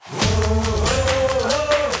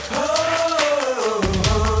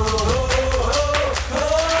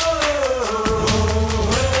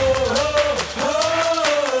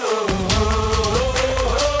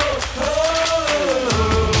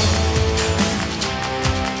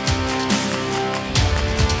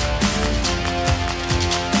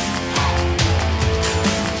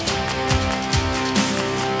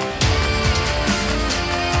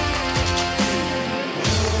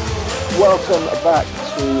back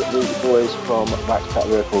to the boys from Black Cat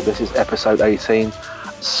Lyrical. This is episode 18,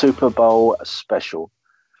 Super Bowl special.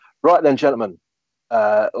 Right then, gentlemen,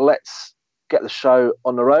 let's get the show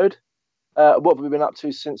on the road. What have we been up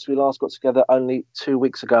to since we last got together only 2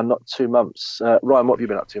 weeks ago, not 2 months? Ryan, what have you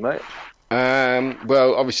been up to, mate?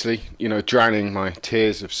 Well, obviously, drowning my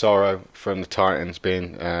tears of sorrow from the Titans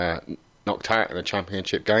being knocked out in a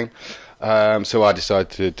championship game. So I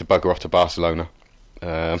decided to bugger off to Barcelona.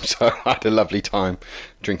 So I had a lovely time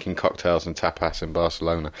drinking cocktails and tapas in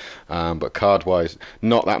Barcelona. But card-wise,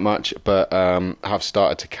 not that much, but have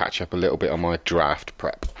started to catch up a little bit on my draft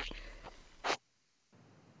prep.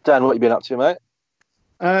 Dan, what have you been up to, mate?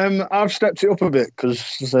 I've stepped it up a bit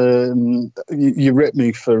because you ripped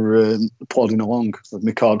me for plodding along with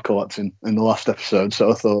my card collecting in the last episode.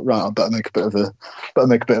 So I thought, right, I better make a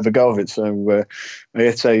bit of a go of it. So I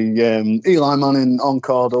hit a Eli Manning on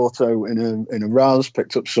card auto in a Raz.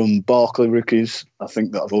 Picked up some Barkley rookies. I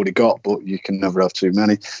think that I've already got, but you can never have too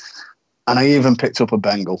many. And I even picked up a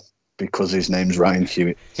Bengal because his name's Ryan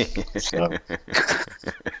Hewitt. So.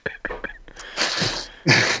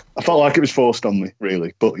 I felt like it was forced on me,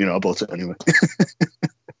 really, but I bought it anyway.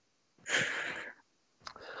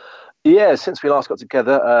 Yeah, since we last got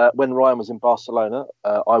together, when Ryan was in Barcelona,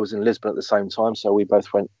 I was in Lisbon at the same time, so we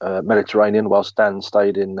both went Mediterranean, whilst Dan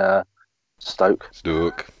stayed in Stoke.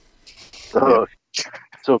 Oh,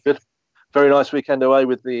 it's all good. Very nice weekend away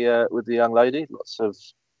with the young lady. Lots of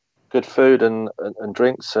good food and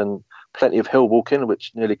drinks, and plenty of hill walking,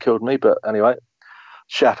 which nearly killed me. But anyway,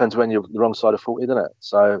 shit happens when you're the wrong side of 40, doesn't it?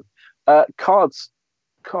 So,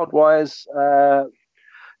 card-wise,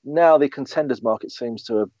 now the contenders market seems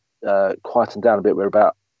to have quietened down a bit. We're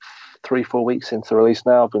about 3-4 weeks into the release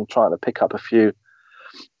now. I've been trying to pick up a few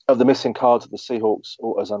of the missing cards of the Seahawks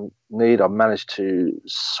autos I need. I managed to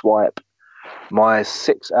swipe my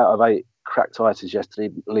 6 out of 8 cracked ices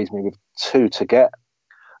yesterday. Leaves me with 2 to get.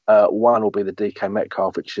 One will be the DK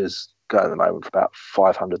Metcalf, which is going at the moment for about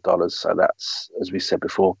 $500. So that's, as we said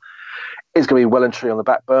before, is going to be well and truly on the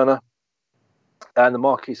back burner. And the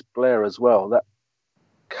Marquise Blair as well. That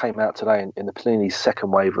came out today in the Panini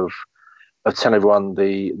second wave of 10 over 1,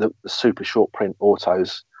 the super short print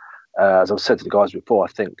autos. As I've said to the guys before, I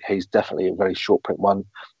think he's definitely a very short print one.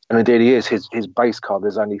 And indeed he is. His base card,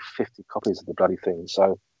 there's only 50 copies of the bloody thing.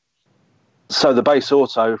 So the base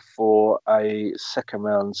auto for a second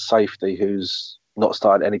round safety who's not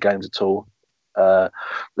started any games at all,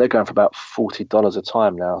 they're going for about $40 a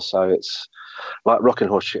time now. So it's like rocking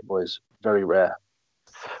horse shit, boys. Very rare.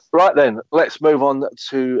 Right then, let's move on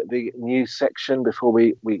to the news section before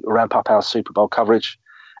we ramp up our Super Bowl coverage.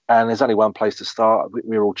 And there's only one place to start.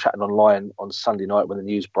 We were all chatting online on Sunday night when the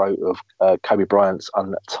news broke of Kobe Bryant's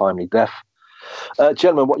untimely death.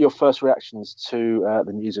 Gentlemen, what are your first reactions to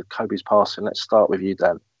the news of Kobe's passing? Let's start with you,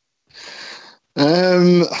 Dan.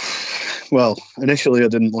 Well, initially I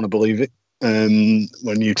didn't want to believe it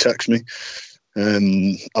when you text me.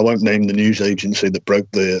 I won't name the news agency that broke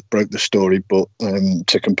the story, but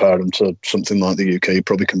to compare them to something like the UK,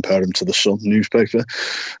 probably compare them to the Sun newspaper.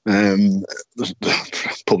 They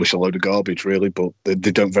publish a load of garbage, really, but they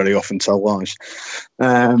don't very often tell lies.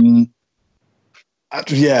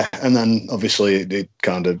 Yeah, and then obviously it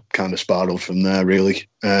kind of spiraled from there, really.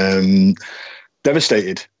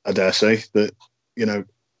 Devastated, I dare say, that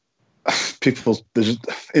people, there's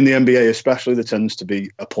in the NBA especially, there tends to be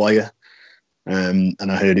a player. And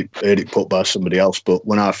I heard it put by somebody else, but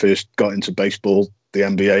when I first got into baseball, the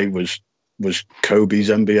NBA was Kobe's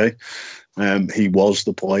NBA. He was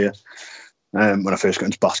the player. When I first got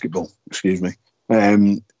into basketball, excuse me,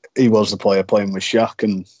 he was the player playing with Shaq,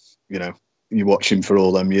 and you watch him for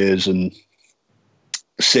all them years, and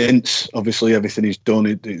since obviously everything he's done,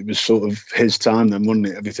 it was sort of his time then, wasn't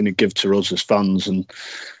it? Everything he'd give to us as fans, and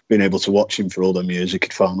being able to watch him for all them years, he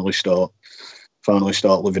could finally start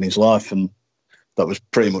living his life. And that was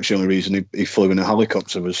pretty much the only reason he flew in a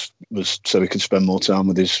helicopter was so he could spend more time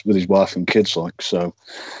with his wife and kids. So,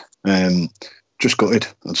 just gutted,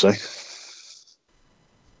 I'd say.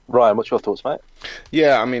 Ryan, what's your thoughts, mate?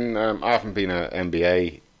 Yeah, I mean, I haven't been an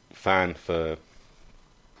NBA fan for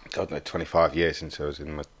 25 years, since I was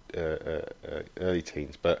in my early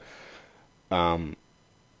teens. But a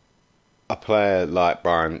player like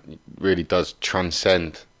Bryant really does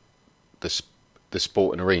transcend the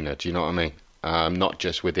sporting arena. Do you know what I mean? Not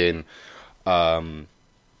just within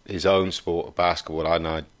his own sport of basketball.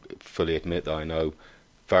 I fully admit that I know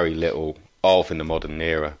very little of in the modern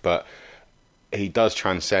era, but he does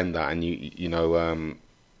transcend that. And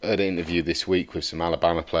I had an interview this week with some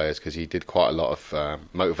Alabama players, because he did quite a lot of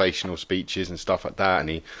motivational speeches and stuff like that,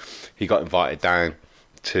 and he got invited down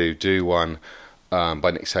to do one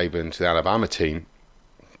by Nick Saban to the Alabama team,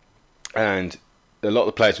 and a lot of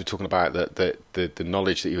the players were talking about the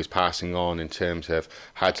knowledge that he was passing on in terms of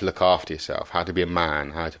how to look after yourself, how to be a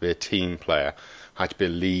man, how to be a team player, how to be a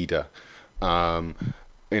leader.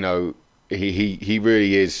 He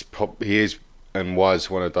really is. He is and was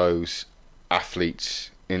one of those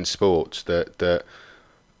athletes in sports that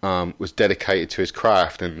was dedicated to his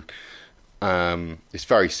craft, and it's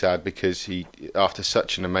very sad because he, after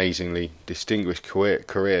such an amazingly distinguished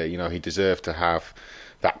career, he deserved to have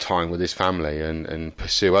that time with his family and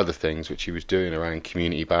pursue other things which he was doing around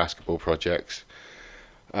community basketball projects.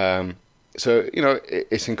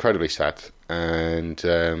 It's incredibly sad,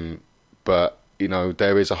 and but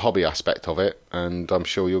there is a hobby aspect of it, and I'm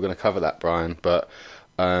sure you're going to cover that, Brian. But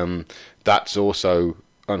that's also,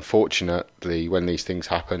 unfortunately, when these things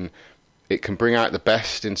happen, it can bring out the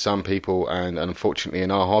best in some people, and unfortunately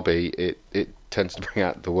in our hobby it tends to bring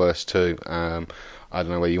out the worst too. I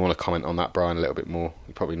don't know whether you want to comment on that, Brian, a little bit more.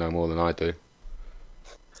 You probably know more than I do.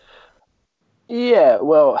 Yeah,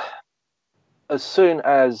 well, as soon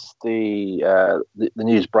as the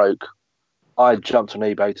news broke, I jumped on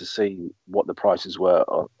eBay to see what the prices were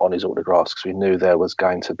on his autographs, because we knew there was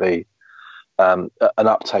going to be an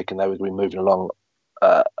uptake and they were going to be moving along.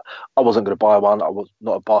 I wasn't going to buy one. I was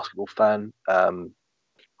not a basketball fan.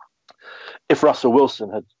 If Russell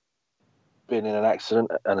Wilson had been in an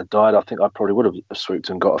accident and had died, I think I probably would have swooped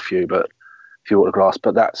and got a few autographs.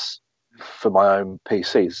 But that's for my own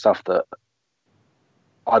PC, stuff that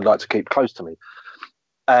I'd like to keep close to me.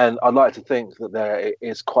 And I'd like to think that there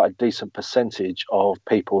is quite a decent percentage of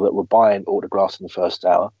people that were buying autographs in the first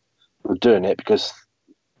hour were doing it because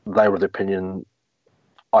they were of the opinion,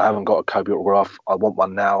 I haven't got a Kobe autograph, I want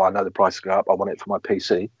one now, I know the price is going up, I want it for my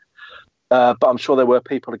PC. But I'm sure there were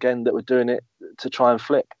people, again, that were doing it to try and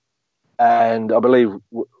flip. And I believe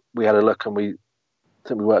we had a look, and I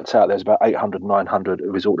think we worked out there's about 800, 900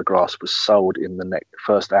 of his autographs was sold in the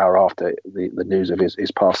first hour after the news of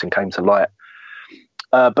his passing came to light.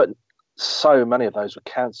 But so many of those were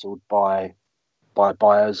cancelled by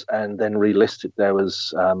buyers and then relisted. There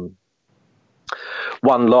was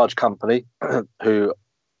one large company who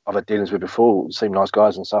I've had dealings with before, seemed nice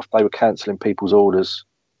guys and stuff. They were cancelling people's orders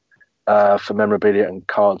for memorabilia and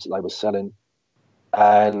cards that they were selling,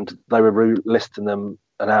 and they were relisting them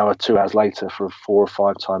an hour, 2 hours later for 4 or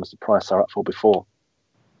 5 times the price they were up for before.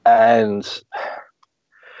 And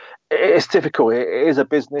it's difficult. It is a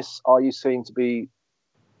business. Are you seen to be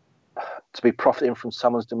profiting from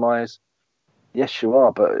someone's demise? Yes, you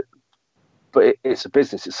are, but it's a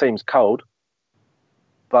business. It seems cold,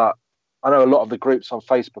 but I know a lot of the groups on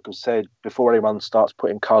Facebook have said before anyone starts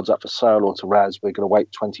putting cards up for sale or to Raz, we're going to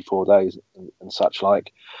wait 24 days and such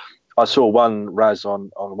like. I saw one Raz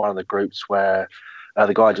on one of the groups where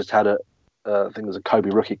the guy just had I think it was a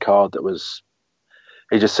Kobe rookie card that was,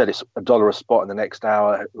 he just said it's $1 a spot in the next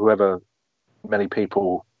hour. Whoever, many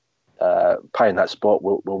people paying that spot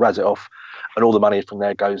will Raz it off, and all the money from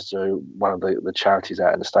there goes to one of the charities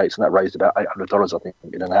out in the States, and that raised about $800, I think,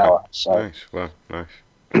 in an hour. So nice, well, nice.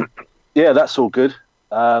 Yeah, that's all good.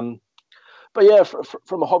 But yeah,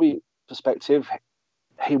 from a hobby perspective,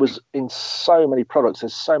 he was in so many products.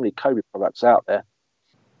 There's so many Kobe products out there.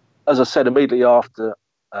 As I said, immediately after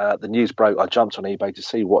the news broke, I jumped on eBay to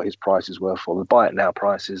see what his prices were for the buy it now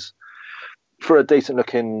prices. For a decent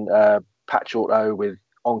looking patch auto with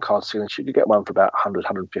on-card signage, you could get one for about $100,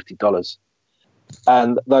 $150.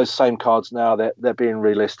 And those same cards now, they're being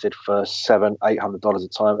relisted for $700, $800 a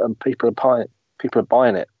time, and people are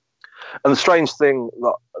buying it. And the strange thing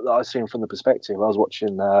that I've seen from the perspective, I was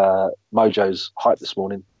watching Mojo's Hype this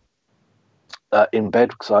morning in bed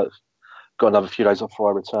because I've got another few days off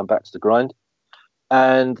before I return back to the grind.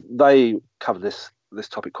 And they covered this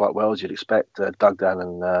topic quite well, as you'd expect, Doug Dan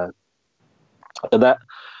and that.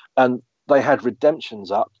 And they had redemptions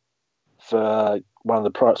up for one of the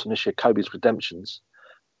products on this year, Kobe's redemptions,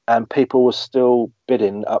 and people were still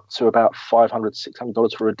bidding up to about $500,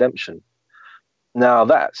 $600 for redemption. Now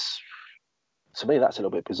to me, that's a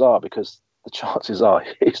little bit bizarre because the chances are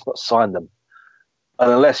he's not signed them. And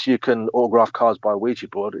unless you can autograph cards by Ouija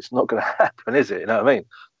board, it's not going to happen, is it? You know what I mean?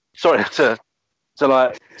 Sorry to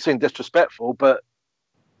like seem disrespectful, but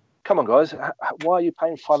come on, guys. Why are you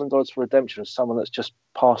paying $500 for redemption of someone that's just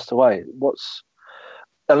passed away?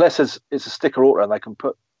 Unless it's a sticker auto and they're going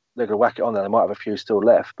to whack it on there. They might have a few still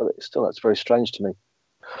left, but still, that's very strange to me.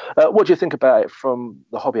 What do you think about it from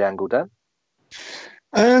the hobby angle, Dan?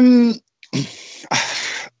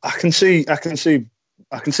 I can see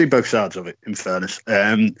both sides of it, in fairness.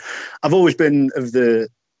 I've always been of the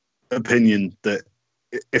opinion that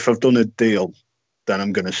if I've done a deal, then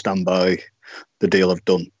I'm going to stand by the deal I've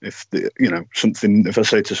done. If if I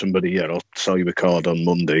say to somebody, yeah, I'll sell you a card on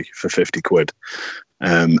Monday for 50 quid,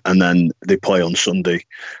 and then they play on Sunday,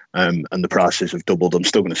 and the prices have doubled, I'm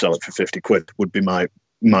still going to sell it for 50 quid, would be my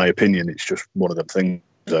opinion. It's just one of them things.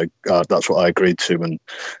 That's what I agreed to, and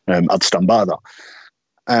I'd stand by that.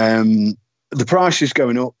 The price is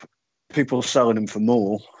going up. People selling them for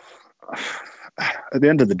more. At the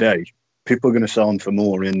end of the day, people are going to sell them for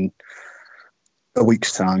more in a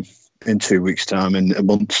week's time, in 2 weeks' time, in a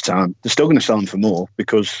month's time. They're still going to sell them for more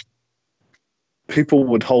because people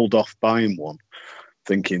would hold off buying one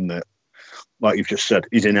thinking that, like you've just said,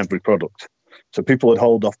 he's in every product. So people would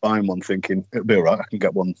hold off buying one thinking, it'll be all right, I can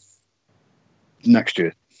get one next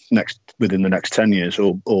year, within the next 10 years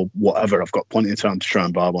or whatever. I've got plenty of time to try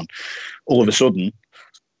and buy one. All of a sudden,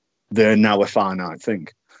 they're now a finite thing.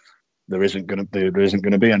 There isn't going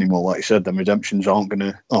to be any more. Like you said, the redemptions aren't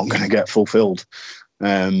going to get fulfilled.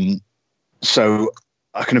 So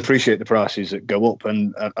I can appreciate the prices that go up,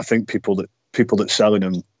 and I think people that selling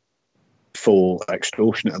them for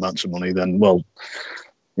extortionate amounts of money, then well,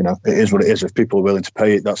 it is what it is. If people are willing to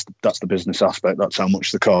pay it, that's the business aspect. That's how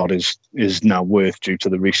much the card is now worth due to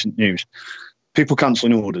the recent news. People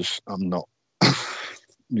cancelling orders, I'm not.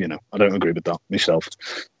 I don't agree with that myself.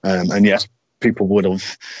 And yes, people will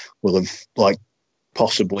have like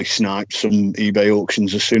possibly sniped some eBay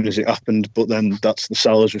auctions as soon as it happened, but then that's the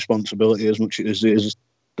seller's responsibility as much as it is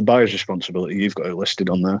the buyer's responsibility. You've got it listed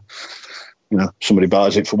on there. Somebody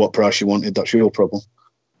buys it for what price you wanted, that's your problem.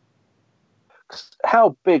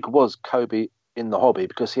 How big was Kobe in the hobby?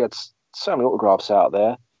 Because he had so many autographs out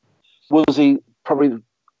there. Was he probably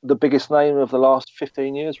the biggest name of the last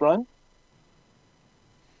 15 years, Ryan?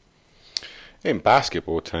 In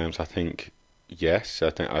basketball terms, I think yes.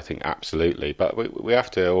 I think absolutely. But we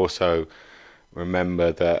have to also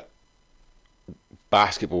remember that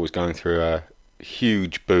basketball was going through a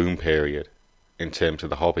huge boom period in terms of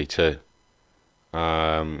the hobby too.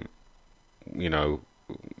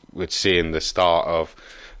 We're seeing the start of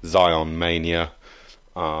Zion Mania,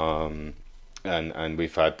 and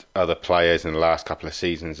we've had other players in the last couple of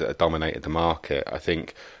seasons that have dominated the market. I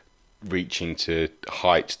think reaching to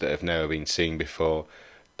heights that have never been seen before.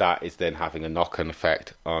 That is then having a knock-on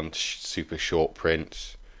effect on super short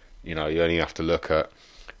prints. You only have to look at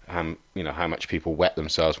how much people wet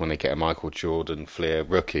themselves when they get a Michael Jordan Fleer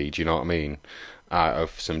rookie. Do you know what I mean? Out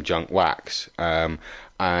of some junk wax,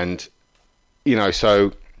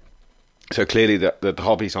 so clearly the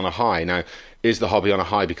hobby's on a high. Now, is the hobby on a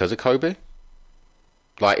high because of Kobe?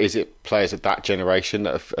 Like, is it players of that generation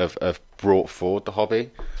that have brought forward the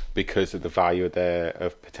hobby because of the value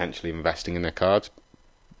of potentially investing in their cards?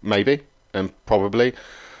 Maybe, and probably.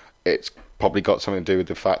 It's probably got something to do with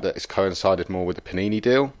the fact that it's coincided more with the Panini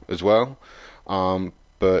deal as well.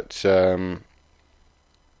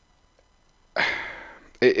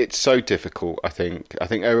 It's so difficult. I think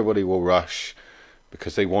everybody will rush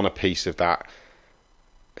because they want a piece of that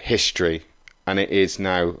history, and it is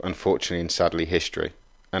now, unfortunately and sadly, history.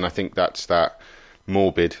 And I think that's that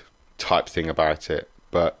morbid type thing about it.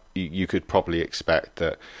 But you could probably expect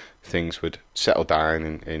that things would settle down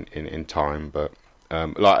in time. But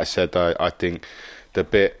like I said, I think the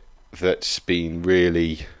bit that's been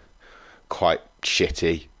really quite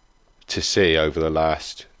shitty to see over the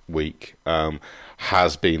last week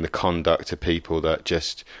has been the conduct of people that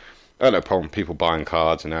just... I have no problem with people buying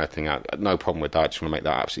cards and everything. No problem with that. I just want to make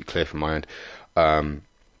that absolutely clear from my end. I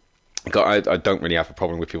don't really have a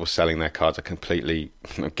problem with people selling their cards. I completely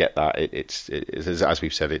get that. It's as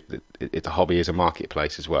we've said, the hobby is a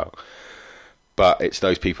marketplace as well. But it's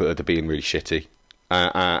those people that are being really shitty.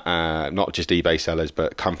 Not just eBay sellers,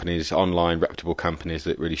 but companies, online reputable companies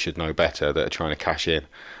that really should know better, that are trying to cash in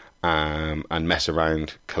and mess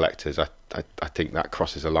around collectors. I think that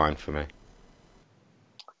crosses a line for me.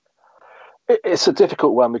 It's a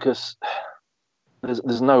difficult one because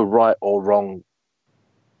there's no right or wrong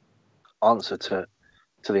answer to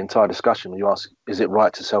the entire discussion. When you ask, is it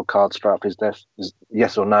right to sell cards straight after his death?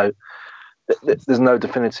 Yes or no? There's no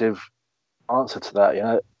definitive answer to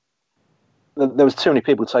that. There was too many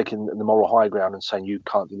people taking the moral high ground and saying you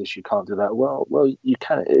can't do this, you can't do that. Well, you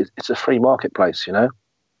can. It's a free marketplace.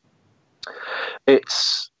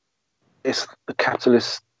 It's the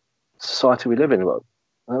capitalist society we live in.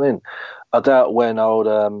 I mean, I doubt when old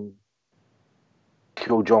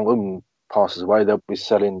Kim Jong-un passes away, they'll be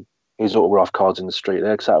selling his autograph cards in the street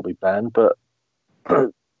there because that'll be banned. But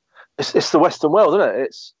it's the Western world, isn't it?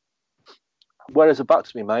 It's where there's a buck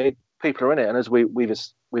to be made, people are in it. And as we've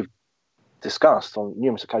discussed on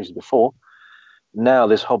numerous occasions before, now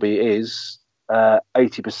this hobby is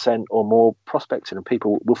 80% or more prospecting, and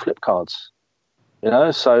people will flip cards.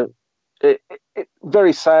 So it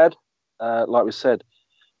very sad. Like we said,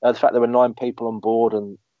 the fact there were 9 people on board,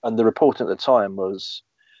 and the reporting at the time was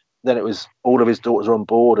then it was all of his daughters are on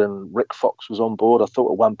board, and Rick Fox was on board. I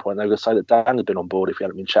thought at one point they were going to say that Dan had been on board if he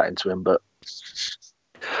hadn't been chatting to him, but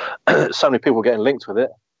so many people were getting linked with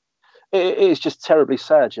it. It is just terribly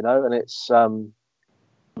sad, and it's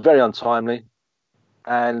very untimely,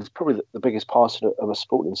 and probably the biggest part of a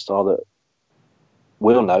sporting star that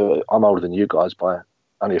we'll know. I'm older than you guys by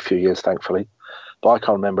only a few years, thankfully, but I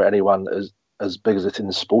can't remember anyone as big as it in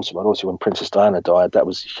the sports world. Obviously, when Princess Diana died, that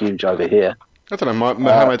was huge over here. I don't know,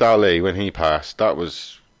 Muhammad Ali, when he passed, that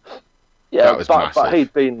was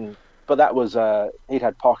massive. But that was he'd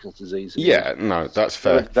had Parkinson's disease. Yeah, no, that's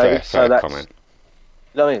fair comment.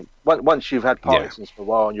 I mean, once you've had Parkinson's for a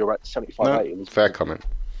while and you're at 75, 80, fair comment.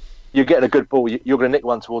 You're getting a good ball. You're going to nick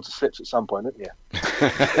one towards the slips at some point, aren't you?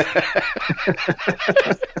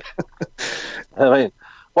 I mean,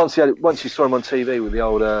 once you saw him on TV with the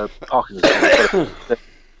old Parkinson's,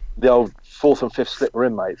 the old 4th and 5th slip were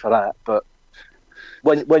in, mate, for that. But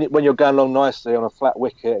when you're going along nicely on a flat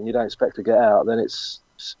wicket and you don't expect to get out, then it's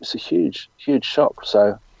a huge shock.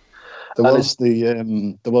 So there was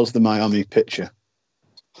the Miami pitcher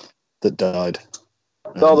that died.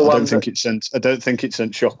 I don't think it sent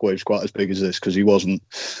shockwaves quite as big as this, because he wasn't.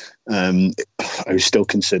 He was still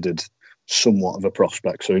considered somewhat of a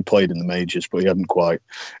prospect, so he played in the majors, but he hadn't quite.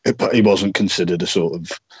 He wasn't considered a sort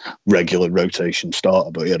of regular rotation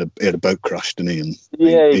starter. But he had a boat crash, didn't he? And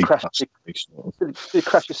he crashed. He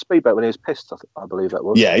crashed his speedboat when he was pissed. I believe that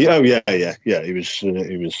was. Yeah. He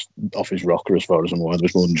was off his rocker, as far as I'm aware. There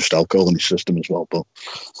was more than just alcohol in his system as well. But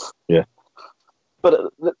yeah.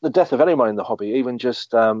 But the death of anyone in the hobby, even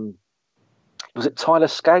just was it Tyler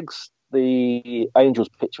Skaggs? The Angels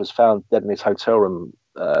pitcher was found dead in his hotel room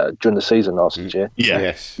during the season last year.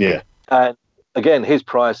 Yeah. And again, his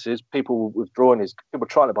prices, people withdrawing people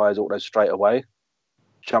trying to buy his autos straight away,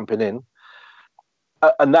 jumping in,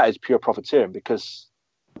 and that is pure profiteering, because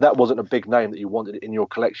that wasn't a big name that you wanted in your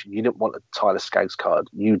collection. You didn't want a Tyler Skaggs card.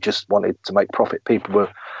 You just wanted to make profit. People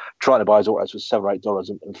were trying to buy his autos for $7 or $8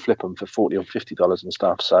 and flip them for $40 or $50 and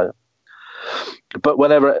stuff. So, but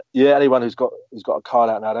whenever, anyone who's got a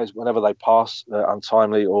card out nowadays, whenever they pass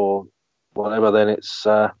untimely or whatever, then it's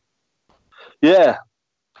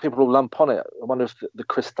people will lump on it. I wonder if the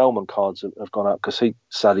Chris Dolman cards have gone up, because he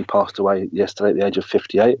sadly passed away yesterday at the age of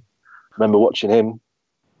 58. I remember watching him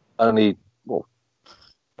only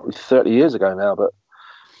probably 30 years ago now, but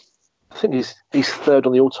I think he's third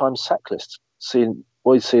on the all-time sack list.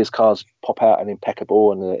 Always see his cards pop out and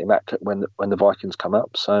impeccable and immaculate when the Vikings come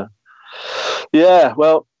up. So,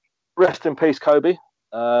 well, rest in peace, Kobe.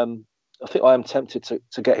 I think I am tempted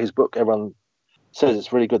to get his book. Everyone says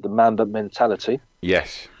it's really good, The Mamba Mentality.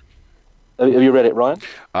 Yes. Have you read it, Ryan?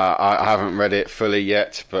 I haven't read it fully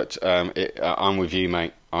yet, but I'm with you,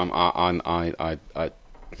 mate. I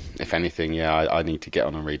if anything, I need to get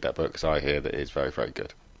on and read that book, because I hear that it's very, very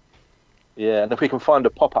good. Yeah, and if we can find a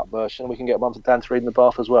pop-up version, we can get one for Dan to read in the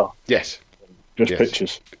bath as well. Yes. Just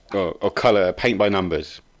pictures. Or colour, paint by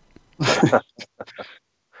numbers.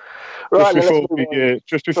 Right,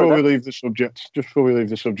 just before we leave the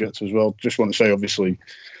subject as well, just want to say, obviously,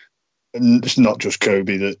 and it's not just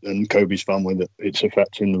Kobe and Kobe's family that it's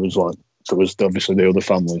affecting. There was obviously the other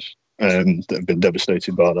families that have been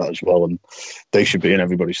devastated by that as well, and they should be in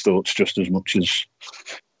everybody's thoughts just as much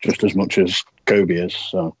as Kobe is.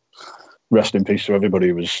 So, rest in peace to everybody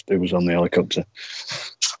who was on the helicopter.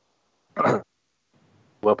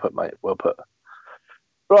 Well put, mate. Well put.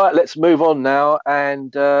 Right, let's move on now,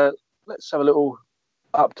 and let's have a little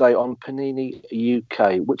update on Panini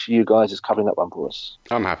UK. Which of you guys is covering that one for us?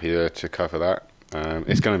 I'm happy to cover that.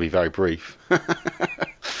 It's going to be very brief.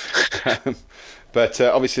 But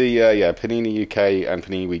obviously, Panini UK and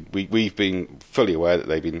Panini, we've been fully aware that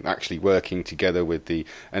they've been actually working together with the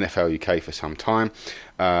NFL UK for some time,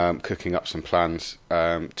 cooking up some plans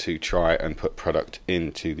to try and put product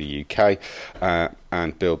into the UK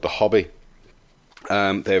and build the hobby.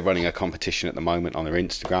 They're running a competition at the moment on their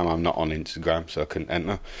Instagram. I'm not on Instagram, so I couldn't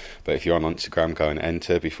enter. But if you're on Instagram, go and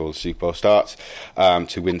enter before the Super Bowl starts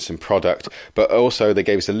to win some product. But also, they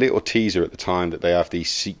gave us a little teaser at the time that they have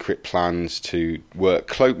these secret plans to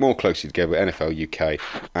work more closely together with NFL UK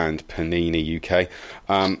and Panini UK.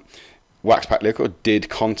 Waxpack Liquid did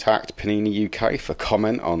contact Panini UK for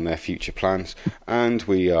comment on their future plans, and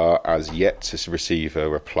we are as yet to receive a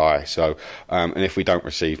reply. So, and if we don't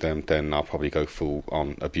receive them, then I'll probably go full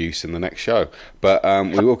on abuse in the next show. But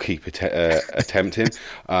we will keep attempting.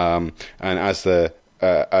 And as the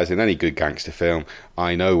as in any good gangster film,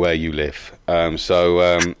 I know where you live. And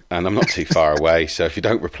I'm not too far away. So if you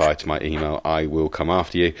don't reply to my email, I will come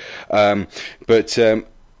after you. But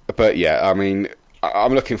yeah, I mean,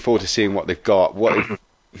 I'm looking forward to seeing what they've got.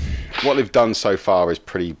 What they've done so far is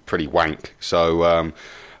pretty wank. So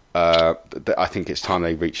I think it's time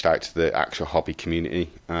they reached out to the actual hobby community,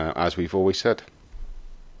 as we've always said.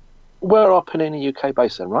 Where are Panini UK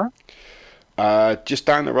based then, right? Just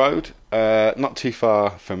down the road, not too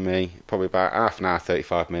far from me, probably about half an hour,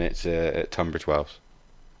 35 minutes at Tunbridge Wells.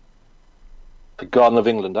 The Garden of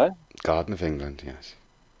England, eh? Garden of England, yes.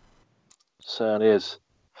 Certainly is.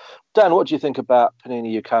 Dan, what do you think about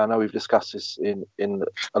Panini UK? I know we've discussed this in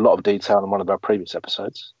a lot of detail in one of our previous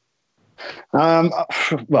episodes.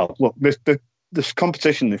 Well, look, this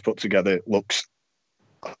competition they've put together looks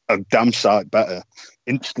a damn sight better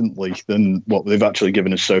instantly than what they've actually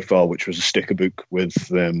given us so far, which was a sticker book with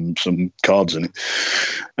some cards in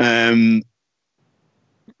it.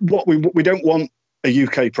 What we don't want a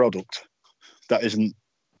UK product that's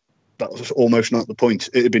almost not the point.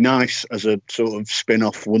 It'd be nice as a sort of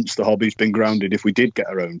spin-off once the hobby's been grounded if we did get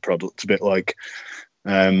our own product, a bit like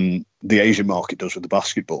the Asian market does with the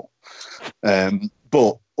basketball.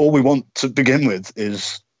 But all we want to begin with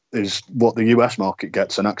is what the US market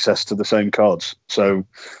gets and access to the same cards. So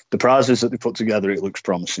the prizes that they put together, it looks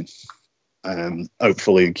promising.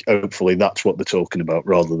 Hopefully that's what they're talking about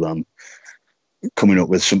rather than coming up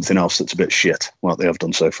with something else that's a bit shit like they have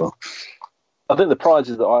done so far. I think the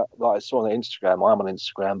prizes that I saw on the Instagram, I'm on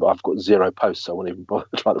Instagram, but I've got 0 posts, so I wouldn't even bother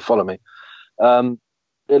trying to follow me.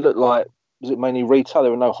 It looked like, was it mainly retail?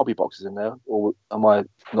 There were no hobby boxes in there, or am I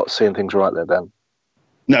not seeing things right there, Dan?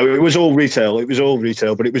 No, it was all retail. But it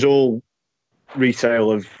was all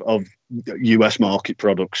retail of US market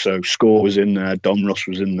products. So Score was in there, Donruss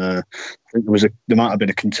was in there. I think there might have been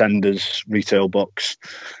a Contenders retail box.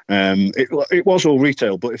 It was all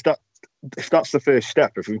retail, but if that's the first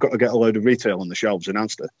step, if we've got to get a load of retail on the shelves in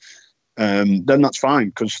Asda, then that's fine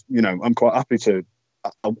because I'm quite happy to.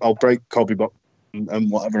 I'll break hobby box and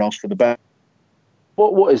whatever else for the bet.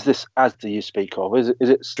 What is this Asda you speak of? Is it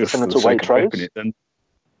Just similar to Waitrose?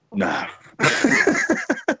 No,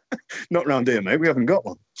 not round here, mate. We haven't got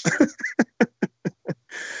one.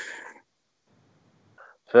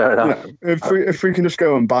 Fair enough. If we can just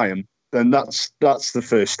go and buy them, then that's the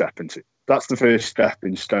first step into. That's the first step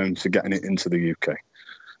in stone to getting it into the UK.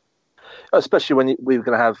 Especially when we're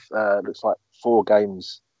going to have looks like 4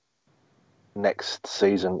 games next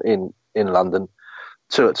season in London,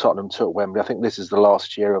 2 at Tottenham, 2 at Wembley. I think this is the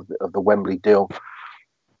last year of the Wembley deal.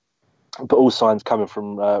 But all signs coming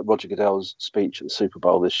from Roger Goodell's speech at the Super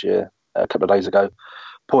Bowl this year, a couple of days ago,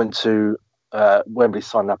 point to Wembley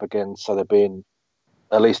signing up again, so there being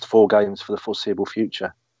at least 4 games for the foreseeable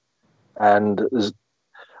future. And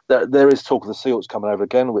there is talk of the Seals coming over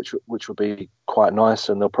again, which would be quite nice,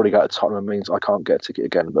 and they'll probably go to Tottenham. Means I can't get a ticket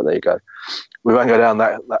again, but there you go. We won't go down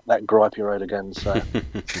that gripey road again. So,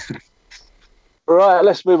 right,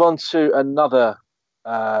 let's move on to another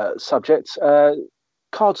subject.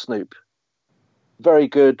 Card Snoop, very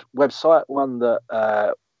good website, one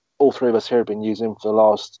that all 3 of us here have been using for the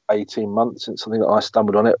last 18 months since something that I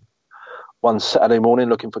stumbled on it one Saturday morning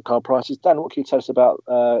looking for card prices. Dan, what can you tell us about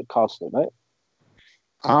Card Snoop, mate?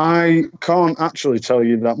 I can't actually tell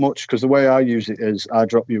you that much because the way I use it is I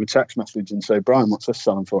drop you a text message and say, Brian, what's this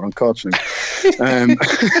selling for on Card Snoop?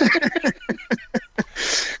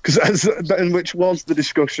 Which was the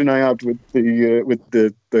discussion I had with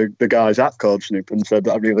the guys at Card Snoop, and said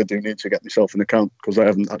that I really do need to get myself an account because I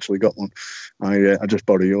haven't actually got one. I just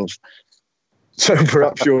borrow yours. So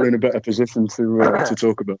perhaps you're in a better position to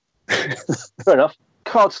talk about. Fair enough.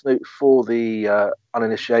 Card Snoop, for the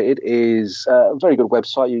uninitiated, is a very good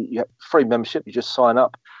website. You have free membership. You just sign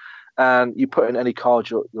up and you put in any card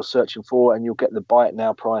you're searching for, and you'll get the buy it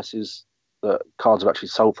now prices that cards have actually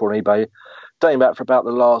sold for on eBay, dating back for about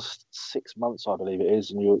the last 6 months, I believe it is.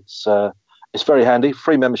 And it's very handy.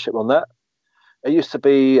 Free membership on that. It used to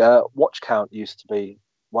be Watch Count used to be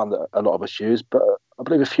one that a lot of us use, but I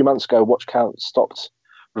believe a few months ago Watch Count stopped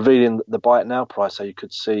revealing the buy it now price, so you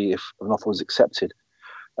could see if an offer was accepted.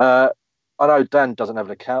 I know Dan doesn't have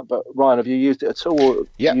an account, but Ryan, have you used it at all? Or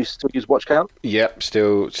yep. Do you still use Watch Count? Yep,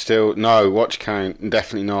 still no Watch Count,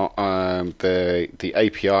 definitely not. The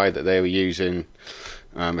API that they were using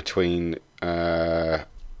between with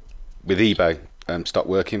eBay stopped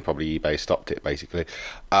working. Probably eBay stopped it basically.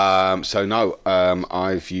 So no,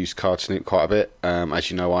 I've used Card Snoop quite a bit. As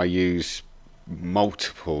you know, I use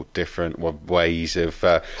multiple different ways of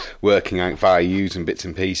working out values and bits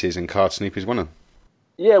and pieces, and Card Snoop is one of them.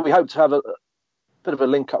 Yeah, we hope to have bit of a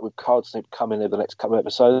link up with Card Snoop coming in the next couple of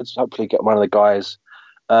episodes. Hopefully, get one of the guys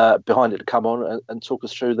behind it to come on and talk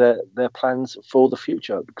us through their plans for the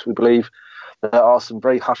future, because we believe there are some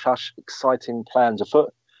very hush-hush, exciting plans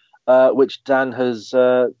afoot, which Dan has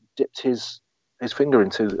dipped his finger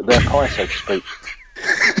into their pie, so to speak.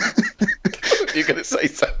 You're going to say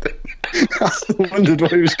something. I wondered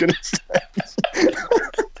what he was going to say.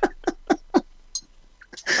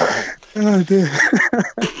 Oh dear.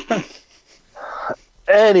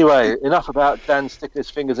 Anyway, enough about Dan sticking his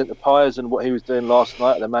fingers into pies and what he was doing last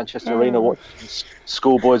night at the Manchester Arena, watching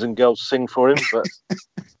schoolboys and girls sing for him, but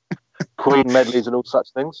Queen medleys and all such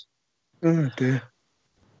things. Oh dear.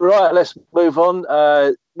 Right, let's move on.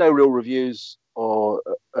 No real reviews or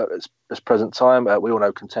at this present time. We all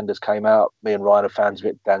know Contenders came out. Me and Ryan are fans of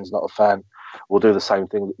it. Dan's not a fan. We'll do the same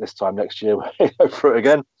thing this time next year. We'll go through it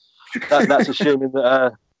again. That's assuming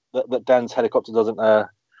that Dan's helicopter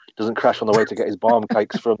doesn't crash on the way to get his barm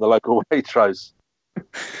cakes from the local Waitrose.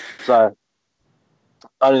 So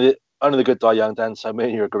only the good die young, Dan. So me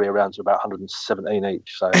and you agree around to about 117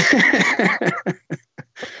 each. So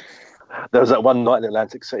there was that one night in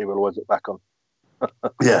Atlantic City we'll always look back on.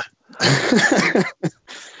 Yeah.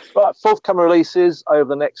 Right, forthcoming releases over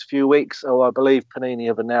the next few weeks. I believe Panini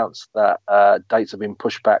have announced that dates have been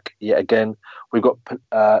pushed back yet again. We've got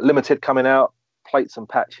Limited coming out, Plates and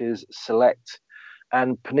Patches, Select,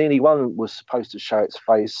 and Panini One was supposed to show its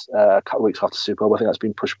face a couple of weeks after Super Bowl. I think that's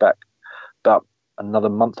been pushed back about another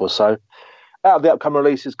month or so. Out of the upcoming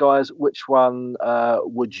releases, guys, which one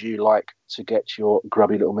would you like to get your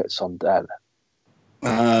grubby little mitts on, Dan?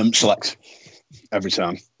 Select. Every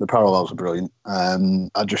time. The parallels are brilliant. I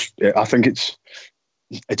think it's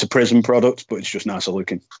a Prism product, but it's just nicer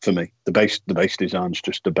looking for me. The base design's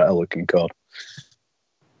just a better looking card.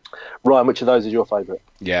 Ryan, which of those is your favourite?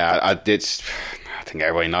 Yeah, I think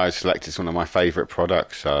everybody knows Select is one of my favourite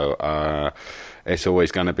products, so it's always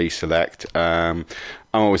going to be Select. I'm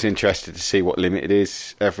always interested to see what Limited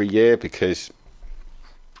is every year, because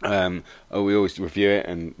we always review it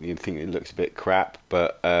and you think it looks a bit crap,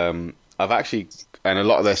 but I've actually, and a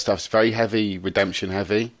lot of their stuff's very heavy, redemption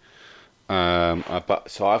heavy. So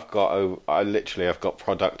I've got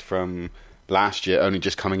product from last year only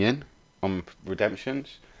just coming in on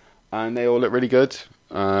redemptions, and they all look really good.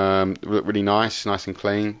 Look really nice and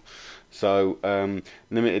clean. So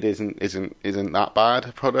Limited isn't that bad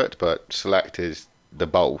a product, but Select is the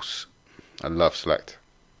boss. I love Select.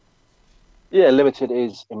 Yeah, Limited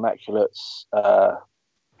is Immaculate's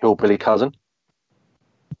hillbilly cousin.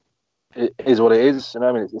 It is what it is. You know,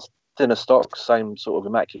 I mean, it's thinner stock, same sort of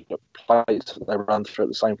Immaculate plates that they run through at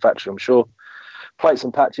the same factory, I'm sure. Plates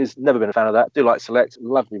and Patches, never been a fan of that. Do like Select,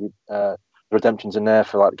 lovely redemptions in there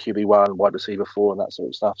for like the QB1, wide receiver 4, and that sort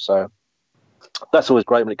of stuff. So that's always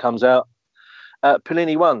great when it comes out.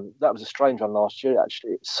 Panini One, that was a strange one last year.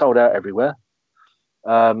 Actually, it sold out everywhere.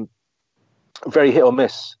 Very hit or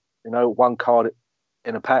miss. You know, one card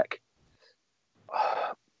in a pack.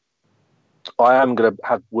 I am going to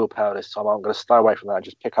have willpower this time. I'm going to stay away from that and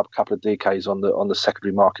just pick up a couple of DKs on the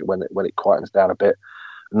secondary market when it quietens down a bit,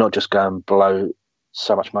 and not just go and blow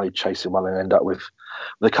so much money chasing one and end up with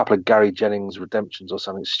a couple of Gary Jennings redemptions or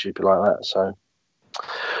something stupid like that. So,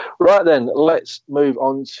 right then, let's move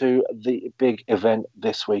on to the big event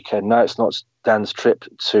this weekend. No, it's not Dan's trip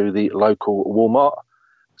to the local Walmart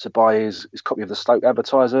to buy his copy of the Stoke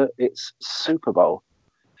Advertiser. It's Super Bowl.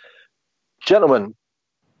 Gentlemen,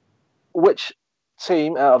 which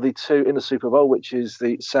team out of the two in the Super Bowl, which is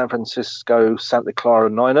the San Francisco Santa Clara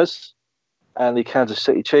Niners and the Kansas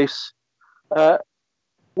City Chiefs,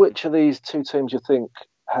 which of these two teams you think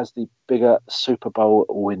has the bigger Super Bowl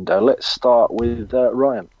window? Let's start with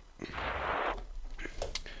Ryan.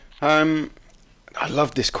 I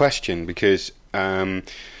love this question because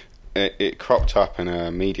it cropped up in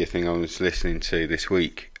a media thing I was listening to this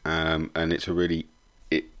week, and it's a really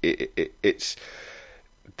it's.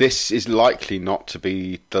 This is likely not to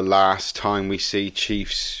be the last time we see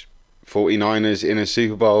Chiefs 49ers in a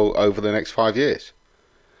Super Bowl over the next 5 years.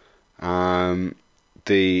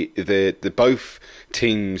 The both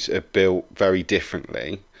teams are built very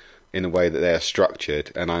differently in the way that they are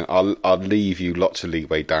structured, and I'll leave you lots of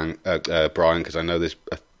leeway, Brian, because I know there's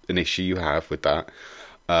an issue you have with that,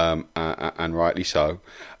 and rightly so.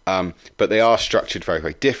 But they are structured very,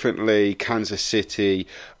 very differently. Kansas City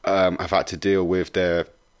have had to deal with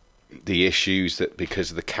the issues that,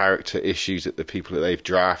 because of the character issues that the people that they've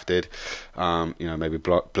drafted, maybe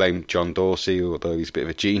blame John Dorsey, although he's a bit of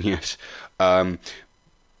a genius.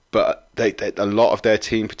 But they a lot of their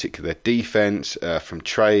team, particularly their defense, from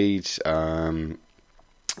trades,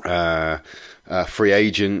 free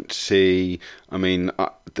agency. I mean,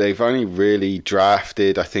 they've only really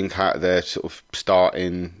drafted, I think, out of their sort of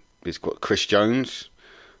starting, it's got Chris Jones,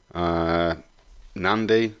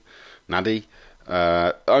 Nadi.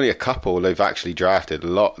 Only a couple they've actually drafted. A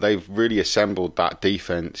lot. They've really assembled that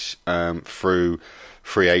defense through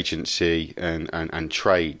free agency and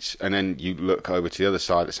trades. And then you look over to the other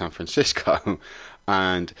side at San Francisco,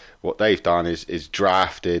 and what they've done is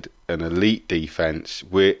drafted an elite defense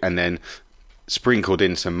and then sprinkled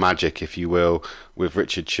in some magic, if you will, with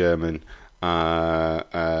Richard Sherman,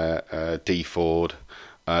 D Ford,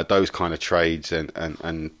 those kind of trades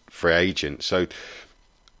and free agents. So,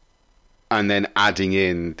 and then adding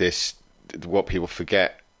in this, what people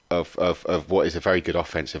forget of what is a very good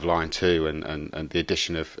offensive line too, and the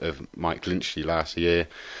addition of Mike Lynchley last year.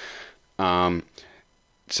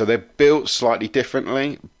 So they're built slightly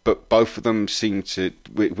differently, but both of them seem to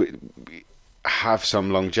have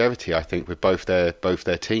some longevity, I think, with both their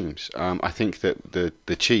teams. I think that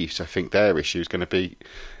the Chiefs, I think their issue is going to be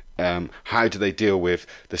how do they deal with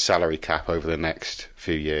the salary cap over the next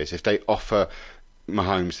few years? If they offer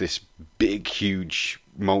Mahomes this big, huge,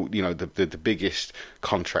 the biggest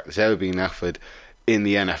contract that's ever been offered in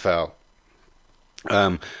the NFL,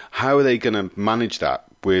 how are they going to manage that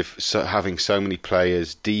with having so many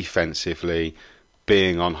players defensively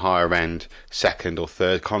being on higher end second or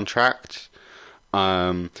third contracts?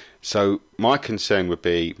 So my concern would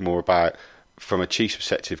be more about, from a Chiefs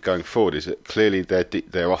perspective going forward, is that clearly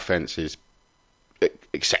their offense is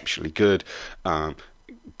exceptionally good,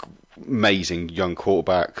 amazing young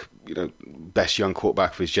quarterback, best young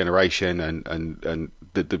quarterback of his generation, and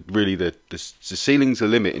the ceiling's the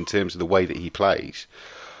limit in terms of the way that he plays.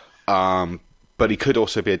 But he could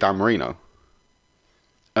also be a Dan Marino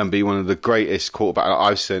and be one of the greatest quarterbacks.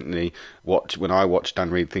 I've certainly watched, when I watched Dan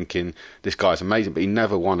Reed, thinking this guy's amazing, but he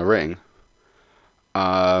never won a ring.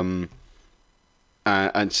 And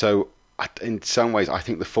so in some ways, I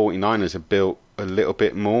think the 49ers are built a little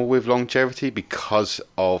bit more with longevity because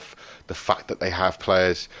of the fact that they have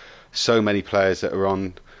players, so many players that are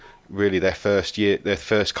on really their first year, their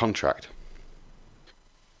first contract.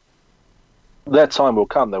 Their time will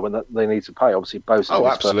come, though, when they need to pay. Obviously, both. Oh,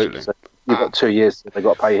 absolutely. You've got 2 years. They've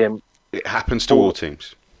got to pay him. It happens to all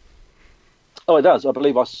teams. Oh, it does. I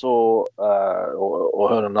believe I saw or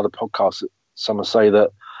heard on another podcast that someone say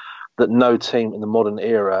that no team in the modern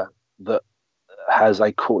era that has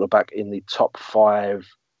a quarterback in the top 5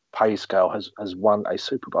 pay scale has won a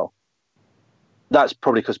Super Bowl. That's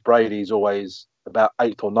probably because Brady's always about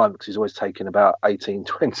 8th or 9th, because he's always taking about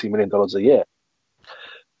 $18-20 million a year.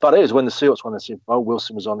 But it is, when the Seahawks won the Super Bowl,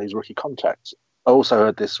 Wilson was on his rookie contract. I also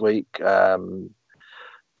heard this week someone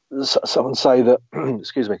say that,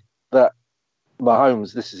 excuse me, that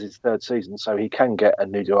Mahomes, this is his 3rd season, so he can get a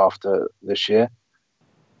new deal after this year.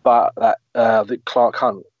 But that Clark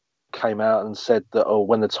Hunt came out and said that,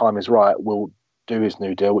 when the time is right, we'll do his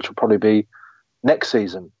new deal, which will probably be next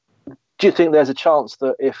season. Do you think there's a chance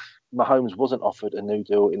that if Mahomes wasn't offered a new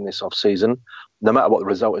deal in this off-season, no matter what the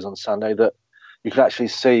result is on Sunday, that you could actually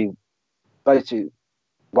see basically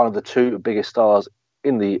one of the 2 biggest stars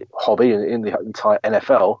in the hobby and in the entire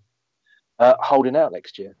NFL holding out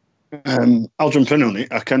next year? I'll jump in on it.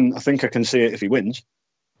 I think I can see it if he wins.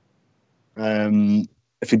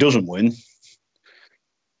 If he doesn't win,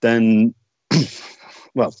 then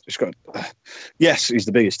well, he's got. Yes, he's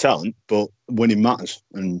the biggest talent, but winning matters,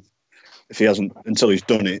 and if he hasn't, until he's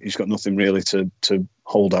done it, he's got nothing really to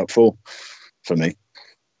hold out for me.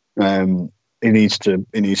 He needs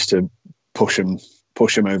to push him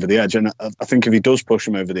over the edge, and I think if he does push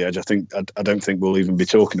him over the edge, I don't think we'll even be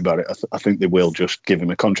talking about it. I think they will just give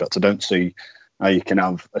him a contract. I don't see how you can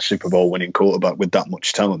have a Super Bowl winning quarterback with that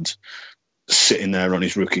much talent sitting there on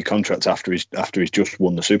his rookie contract after he's just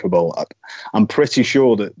won the Super Bowl. I'm pretty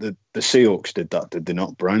sure that the Seahawks did that, did they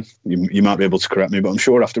not, Brian? You might be able to correct me, but I'm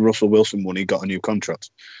sure after Russell Wilson won, he got a new contract.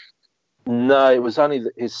 No, it was only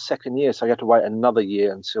his 2nd year, so he had to wait another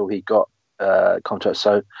year until he got a contract.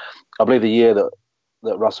 So I believe the year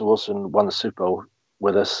that Russell Wilson won the Super Bowl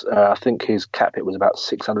with us, I think his cap hit was about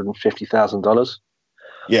 $650,000.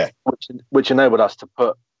 Yeah, which enabled us to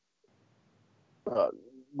put.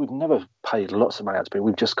 We've never paid lots of money out to people.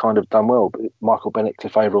 We've just kind of done well. But Michael Bennett,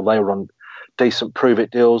 Cliff Averill, they were on decent prove-it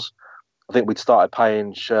deals. I think we'd started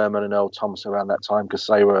paying Sherman and Earl Thomas around that time because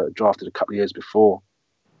they were drafted a couple of years before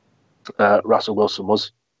Russell Wilson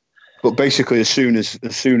was. But basically, as soon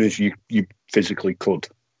as you physically could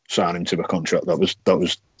sign him to a contract, that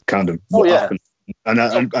was kind of what happened. And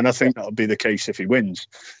I think that'll be the case if he wins.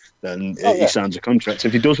 Then he signs a contract.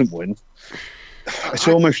 If he doesn't win, it's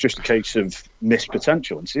almost just a case of missed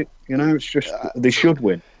potential, isn't it? You know, it's just they should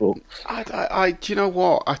win. But do you know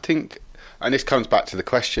what? I think, and this comes back to the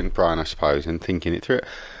question, Brian, I suppose, and thinking it through.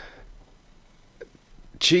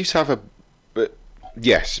 Chiefs have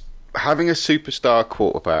yes, having a superstar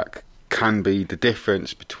quarterback can be the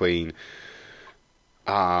difference between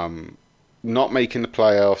not making the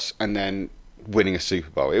playoffs and then winning a Super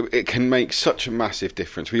Bowl. It can make such a massive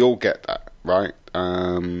difference. We all get that, right?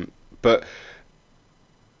 But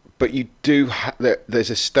you do.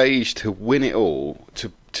 There's a stage to win it all,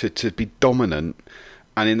 to be dominant,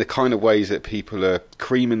 and in the kind of ways that people are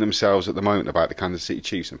creaming themselves at the moment about the Kansas City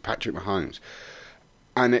Chiefs and Patrick Mahomes.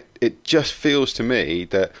 And it just feels to me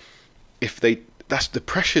that that's the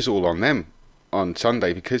pressure's all on them on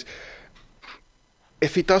Sunday, because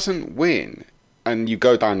if he doesn't win and you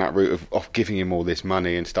go down that route of giving him all this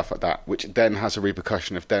money and stuff like that, which then has a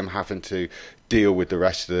repercussion of them having to deal with the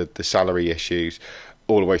rest of the salary issues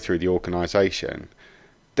all the way through the organisation,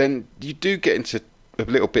 then you do get into a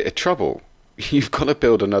little bit of trouble. You've got to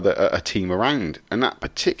build a team around, and that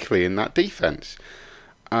particularly in that defence.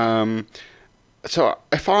 So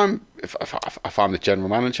if I'm the general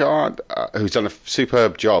manager, who's done a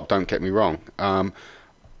superb job, don't get me wrong,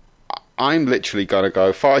 I'm literally going to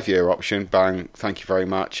go 5-year option, bang, thank you very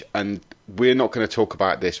much, and we're not going to talk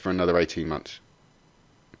about this for another 18 months,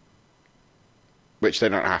 which they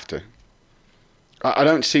don't have to. I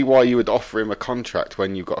don't see why you would offer him a contract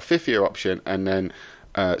when you've got a 5th-year option, and then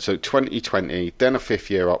so 2020, then a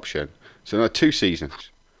 5th-year option, so no, 2 seasons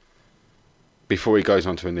before he goes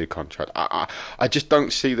on to a new contract. I just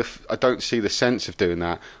don't see the sense of doing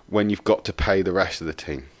that when you've got to pay the rest of the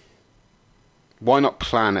team. Why not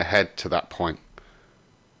plan ahead to that point?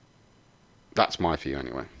 That's my view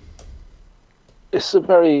anyway. It's the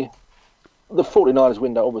 49ers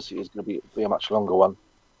window obviously is going to be a much longer one.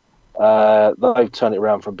 They've turned it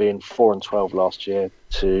around from being 4-12 last year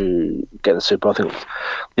to get the Super Bowl. I think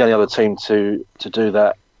the only other team to do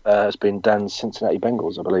that has been Dan's Cincinnati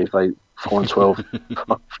Bengals. I believe they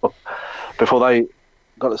 4-12 before they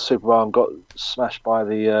got the Super Bowl and got smashed by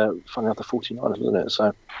the 49ers, wasn't it?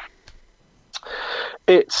 So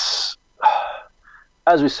it's,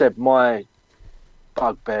 as we said, my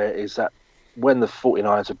bugbear is that when the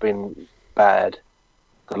 49ers have been bad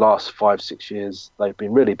the last 5-6 years, they've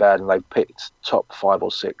been really bad, and they've picked top 5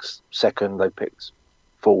 or 6, second, they picked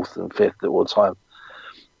 4th and 5th at all the time,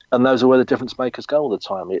 and those are where the difference makers go all the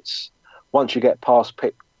time. It's once you get past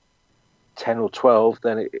pick 10 or 12,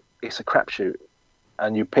 then it's a crapshoot,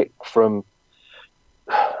 and you pick from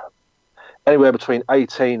anywhere between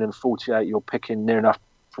 18 and 48. You're picking near enough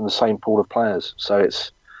from the same pool of players, so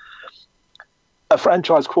it's a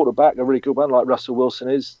franchise quarterback, a really good one like Russell Wilson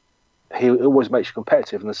is. He always makes you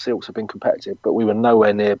competitive, and the Seahawks have been competitive, but we were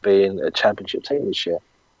nowhere near being a championship team this year.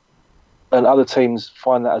 And other teams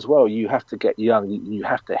find that as well. You have to get young. You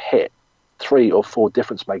have to hit 3 or 4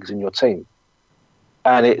 difference makers in your team.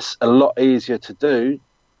 And it's a lot easier to do.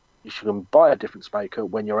 You should buy a difference maker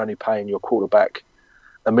when you're only paying your quarterback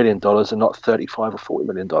 $1 million and not $35 or $40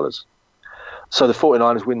 million. So the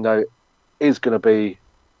 49ers window is going to be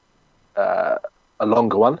a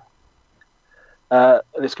longer one. And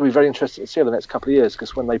it's going to be very interesting to see over the next couple of years,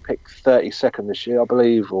 because when they pick 32nd this year, I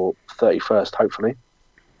believe, or 31st, hopefully,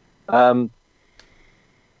 I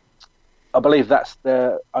believe that's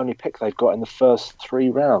their only pick they've got in the first 3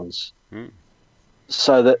 rounds.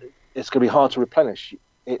 So that it's going to be hard to replenish.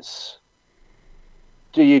 It's,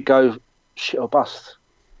 do you go shit or bust?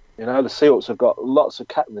 You know, the Seahawks have got lots of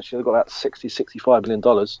cap this year. They've got about $65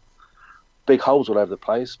 million. Big holes all over the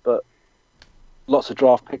place, but lots of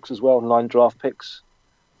draft picks as well, 9 draft picks.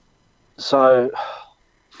 So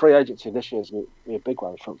free agency this year is going to be a big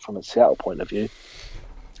one from a Seattle point of view,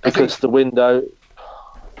 because the window...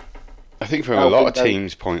 I think from a lot of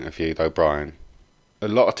teams' point of view, though, Brian, a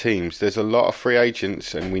lot of teams, there's a lot of free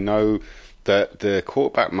agents, and we know that the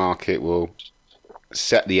quarterback market will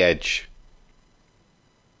set the edge,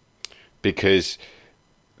 because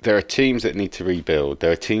there are teams that need to rebuild.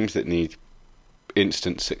 There are teams that need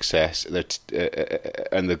instant success,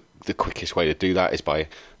 and the quickest way to do that is by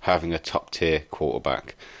having a top-tier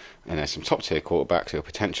quarterback. And there's some top-tier quarterbacks who are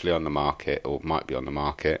potentially on the market, or might be on the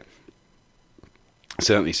market.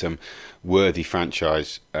 Certainly some worthy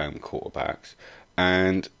franchise quarterbacks,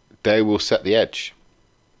 and they will set the edge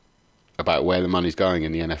about where the money's going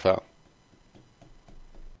in the NFL.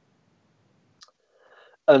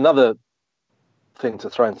 Another thing to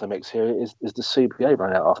throw into the mix here is the CBA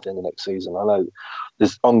run out after the next season. I know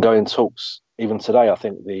there's ongoing talks. Even today, I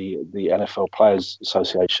think the NFL Players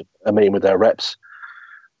Association are meeting with their reps.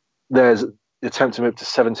 There's the attempt to move to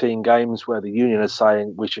 17 games, where the union is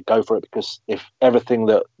saying we should go for it because if everything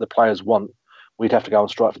that the players want, we'd have to go on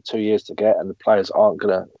strike for 2 years to get, and the players aren't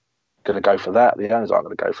going to go for that. The owners aren't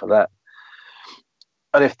going to go for that.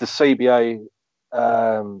 And if the CBA,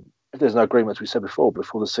 if there's no agreement, as we said before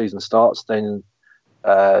the season starts, then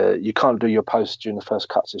you can't do your posts during the first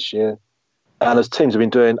cuts this year. And as teams have been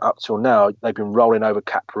doing up till now, they've been rolling over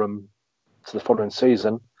cap room to the following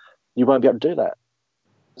season. You won't be able to do that.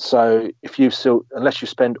 So if you still, unless you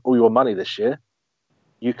spend all your money this year,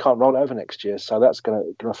 you can't roll it over next year. So that's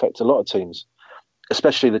going to affect a lot of teams,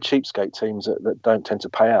 especially the cheapskate teams that don't tend to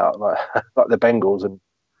pay out, like the Bengals, and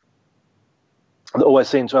that always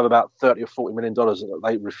seem to have about $30 or $40 million that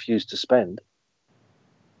they refuse to spend.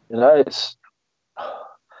 You know, it's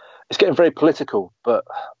getting very political, but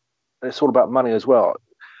it's all about money as well.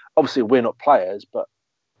 Obviously, we're not players, but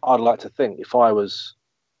I'd like to think if I was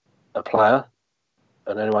a player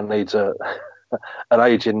and anyone needs an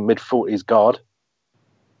aging mid-40s guard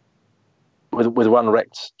with one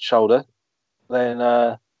wrecked shoulder, then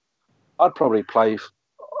I'd probably play.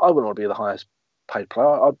 I wouldn't want to be the highest paid player.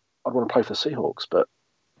 I'd want to play for the Seahawks, but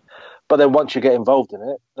then once you get involved in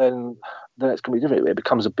it, then it's going to be different. It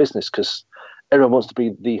becomes a business because everyone wants to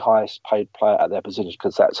be the highest paid player at their position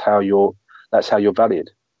because that's how you're valued.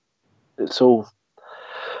 It's all,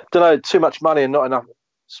 don't know, too much money and not enough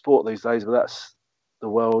sport these days, but that's the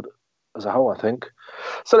world as a whole, I think.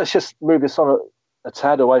 So let's just move this on a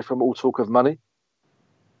tad away from all talk of money.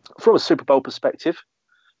 From a Super Bowl perspective,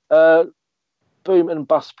 boom and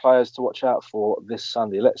bust players to watch out for this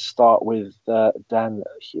Sunday. Let's start with Dan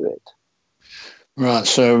Hewitt. Right,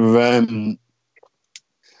 so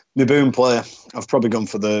my boom player, I've probably gone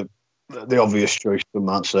for the obvious choice, I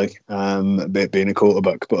might say, being a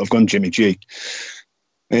quarterback, but I've gone Jimmy G.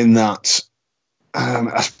 In that,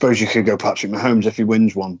 I suppose you could go Patrick Mahomes if he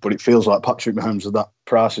wins one, but it feels like Patrick Mahomes'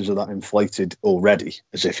 prices are that inflated already,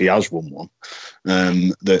 as if he has won one.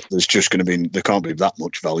 That there's just going to be, there can't be that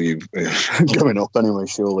much value going up anyway,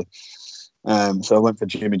 surely. So I went for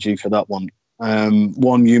Jimmy G for that one.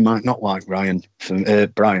 One you might not like, Brian, for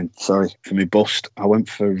me bust. I went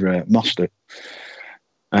for Mostert.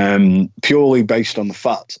 Purely based on the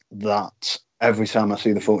fact that every time I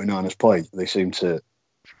see the 49ers play, they seem to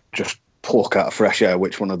just pluck out of fresh air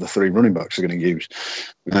which one of the three running backs are going to use.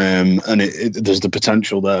 And there's the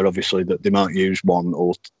potential there, obviously, that they might use one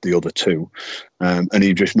or the other two, and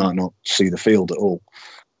he just might not see the field at all.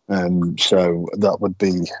 So that would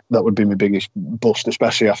be my biggest bust,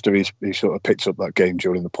 especially after he sort of picked up that game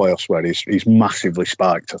during the playoffs where he's massively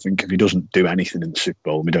spiked. I think if he doesn't do anything in the Super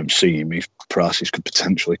Bowl and we don't see him, his prices could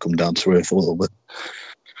potentially come down to earth a little bit.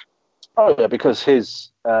 Oh yeah, because his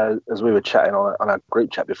as we were chatting on our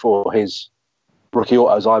group chat before, his rookie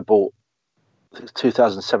autos I bought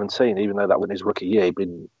 2017, even though that wasn't his rookie year, he'd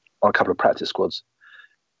been on a couple of practice squads.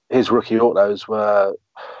 His rookie autos were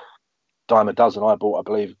dime a dozen. I bought, I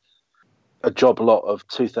believe, a job lot of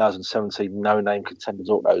 2017 no-name contenders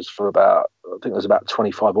autos for about, I think there's about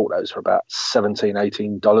 25 autos for about $17,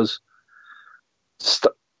 $18.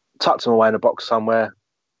 Tucked them away in a box somewhere.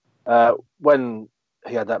 When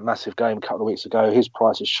he had that massive game a couple of weeks ago, his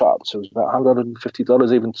prices shot up to about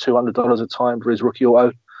 $150, even $200 a time for his rookie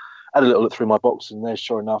auto. I had a little look through my box, and there,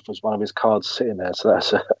 sure enough, was one of his cards sitting there. So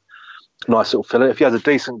that's a nice little filler. If he has a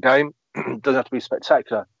decent game, it doesn't have to be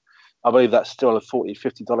spectacular. I believe that's still a $40,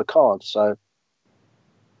 $50 card. So,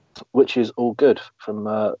 which is all good from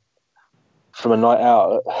a night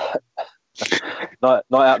out, night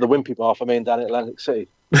out the Wimpy Bar for me and down in Atlantic City.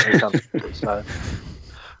 So,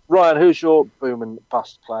 Ryan, who's your boom and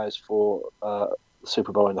bust players for the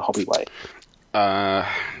Super Bowl in the hobby way?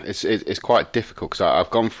 It's quite difficult because I've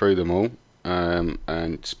gone through them all,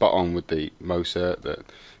 and spot on with the Mostert that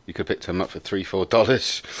you could pick them up for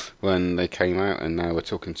 $3-4 when they came out, and now we're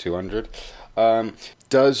talking $200.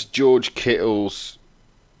 Does George Kittle's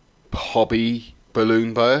hobby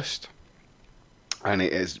balloon burst? And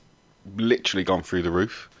it has literally gone through the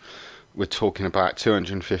roof. We're talking about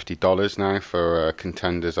 $250 now for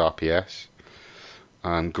Contenders RPS.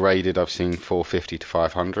 Graded, I've seen $450 to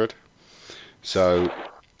 $500. So,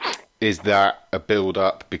 is that a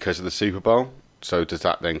build-up because of the Super Bowl? So does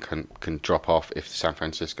that then can drop off if San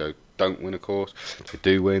Francisco don't win, of course? If they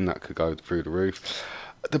do win, that could go through the roof.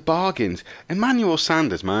 The bargains. Emmanuel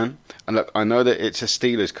Sanders, man. And look, I know that it's a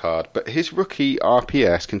Steelers card, but his rookie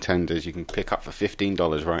RPS Contenders you can pick up for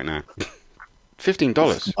 $15 right now.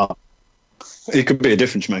 $15. He could be a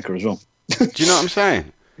difference maker as well. Do you know what I'm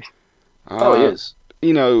saying? Oh, he is.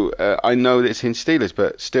 You know, I know that it's in Steelers,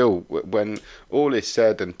 but still, when all is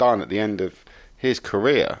said and done at the end of his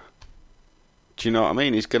career, Do you know what I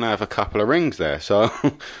mean? He's going to have a couple of rings there. So,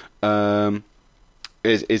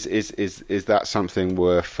 is that something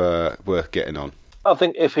worth getting on? I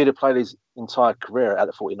think if he'd have played his entire career at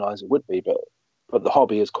the 49ers, it would be. But the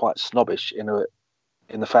hobby is quite snobbish in the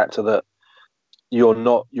factor that your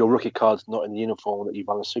rookie card's not in the uniform that you've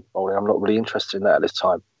won the Super Bowl in. I'm not really interested in that at this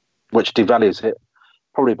time, which devalues it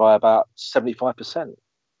probably by about 75%.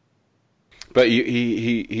 But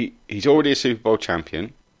he's already a Super Bowl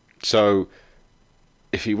champion, so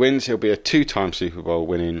if he wins, he'll be a 2-time Super Bowl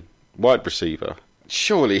winning wide receiver.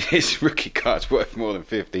 Surely his rookie card's worth more than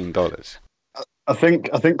 $15. I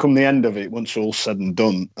think come the end of it, once all's said and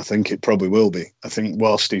done, I think it probably will be. I think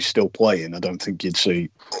whilst he's still playing, I don't think you'd see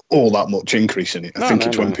all that much increase in it. I think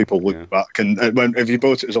it's when people look back, and if you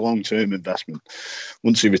bought it as a long-term investment,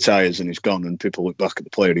 once he retires and he's gone and people look back at the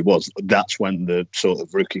player he was, that's when the sort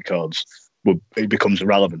of rookie cards, it becomes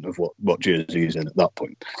irrelevant of what jersey he's in at that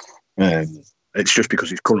point. It's just because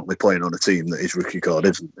he's currently playing on a team that his rookie card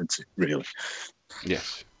isn't, really.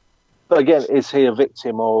 Yes. But again, is he a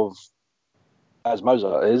victim of, as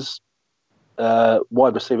Mozart is,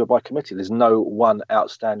 wide receiver by committee? There's no one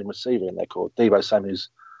outstanding receiver in their core. Deebo Samuel's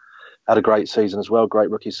had a great season as well, great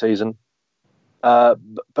rookie season. But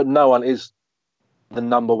no one is the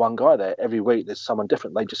number one guy there. Every week there's someone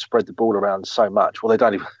different. They just spread the ball around so much. Well, they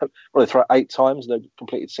don't even. Well, they throw it 8 times. They've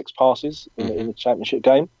completed 6 passes in the championship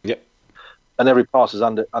game. Yep. And every pass is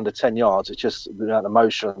under 10 yards. It's just the amount of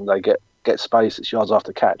motion. They get space. It's yards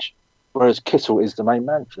after catch. Whereas Kittle is the main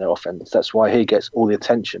man for their offense. That's why he gets all the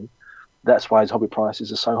attention. That's why his hobby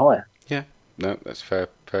prices are so high. Yeah, no, that's fair,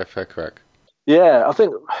 correct. Yeah, I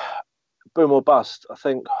think boom or bust. I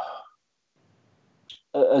think,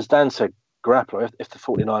 as Dan said, Garoppolo, if the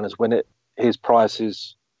 49ers win it, his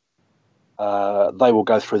prices, they will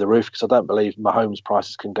go through the roof, because I don't believe Mahomes'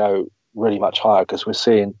 prices can go really much higher, because we're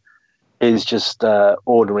seeing is just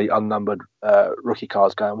ordinary unnumbered rookie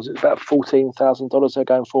cards going. Was it about $14,000 they're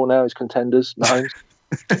going for now as contenders, Mahomes?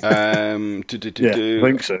 I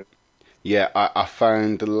think so. Yeah, I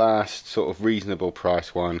found the last sort of reasonable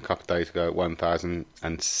price one a couple of days ago at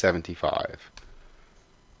 $1,075.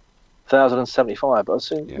 $1,075, but I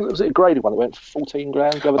seen, was it a graded one that went for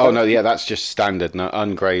 $14,000? Oh no, yeah, that's just standard, no,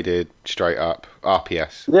 ungraded, straight up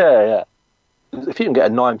RPS. Yeah. If you can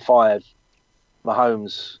get a 9.5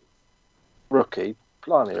 Mahomes rookie,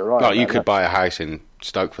 blimey, you're right. Oh, you could buy a house in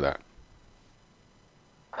Stoke for that.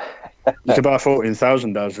 You could buy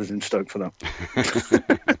 14,000 houses in Stoke for that.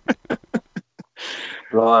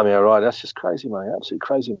 Blimey, all right. That's just crazy money, absolutely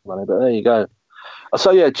crazy money. But there you go.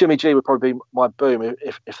 So yeah, Jimmy G would probably be my boom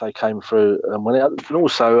if they came through and won it. And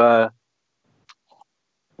also,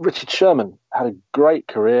 Richard Sherman had a great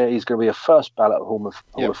career. He's going to be a first ballot Hall of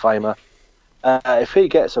Famer. If he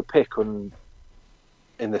gets a pick in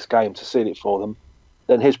this game to seal it for them,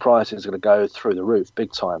 then his price is going to go through the roof,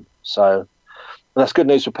 big time. So that's good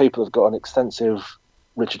news for people who've got an extensive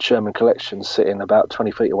Richard Sherman collection sitting about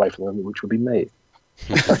 20 feet away from them, which would be me.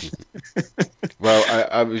 Well,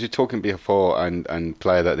 I was talking before, and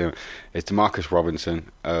player that is DeMarcus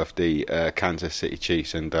Robinson of the Kansas City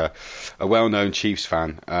Chiefs, and a well-known Chiefs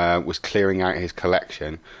fan was clearing out his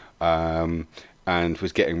collection, and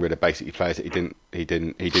was getting rid of basically players that he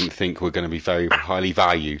didn't think were going to be very highly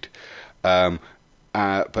valued. But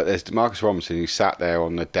there's DeMarcus Robinson, who sat there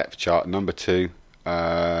on the depth chart, number 2,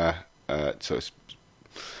 so it's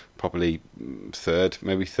probably third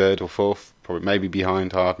or fourth, probably maybe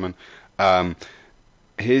behind Hardman.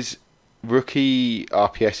 His rookie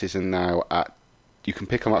RPSs are now you can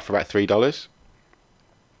pick them up for about $3.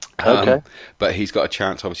 Okay. But he's got a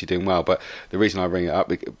chance, obviously, doing well. But the reason I bring it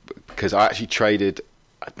up, because I actually traded,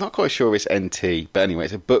 I'm not quite sure it's NT, but anyway,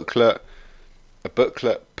 it's a booklet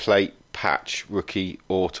plate patch rookie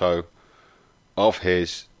auto of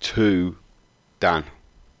his to Dan.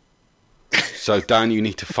 So Dan, you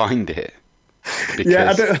need to find it,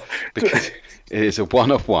 because it is a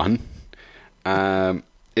 1-of-1.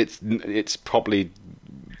 It's probably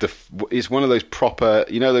it's one of those proper,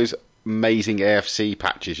 those amazing AFC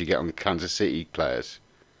patches you get on Kansas City players.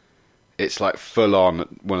 It's like full on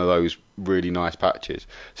one of those really nice patches.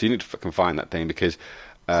 So you need to fucking find that thing, because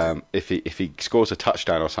if he scores a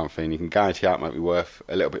touchdown or something, you can guarantee that might be worth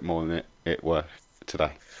a little bit more than it worth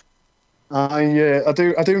today. I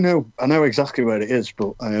do know. I know exactly where it is,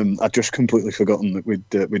 but I'd just completely forgotten that we'd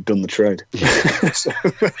done the trade. So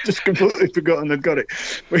I've just completely forgotten I'd got it.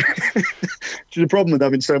 Which is a problem with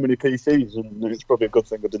having so many PCs, and it's probably a good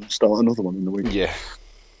thing I didn't start another one in the week. Yeah,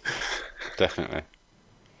 definitely.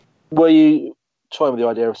 Were you toying with the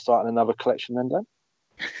idea of starting another collection then, Dan?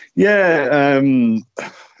 Yeah,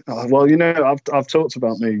 well, I've talked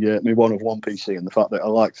about me one of one PC and the fact that I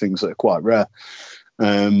like things that are quite rare,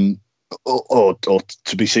 um, or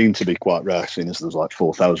to be seen to be quite rare, seeing as there's like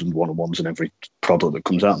 4,000 one of ones in every product that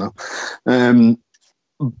comes out now. Um,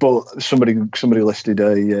 but somebody listed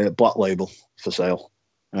a black label for sale.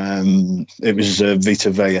 It was Vita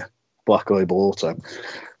Vea Black Label Auto,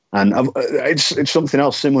 and it's something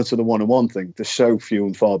else similar to the one on one thing. There's so few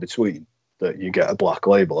and far between that you get a black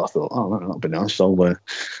label. I thought, oh, that'll be nice. I'll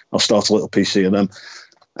start a little PC of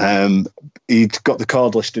them. He'd got the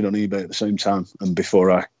card listed on eBay at the same time, and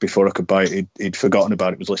before I could buy it, he'd forgotten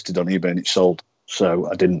about it. It was listed on eBay and it sold, so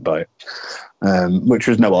I didn't buy it. Which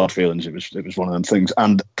was no hard feelings. It was one of them things,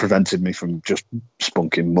 and prevented me from just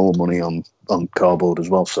spunking more money on cardboard as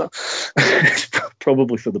well. So it's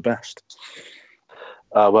probably for the best.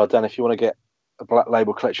 Well, Dan, if you want to get a black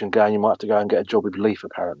label collection going, you might have to go and get a job with Leaf,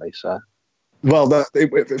 apparently. So, well,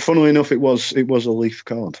 funnily enough, it was a Leaf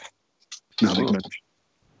card.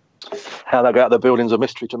 How that got out of the building's a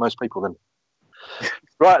mystery to most people. Then,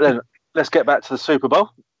 right then, let's get back to the Super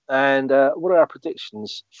Bowl. And what are our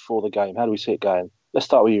predictions for the game? How do we see it going? Let's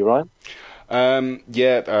start with you, Ryan.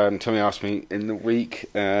 Tommy asked me in the week.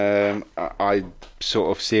 I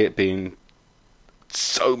sort of see it being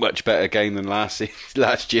so much better game than last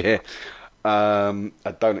year. I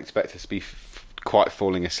don't expect us to be quite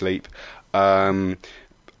falling asleep. I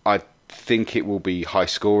think it will be high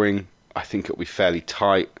scoring. I think it will be fairly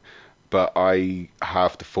tight. But I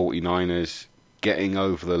have the 49ers getting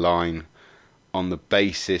over the line on the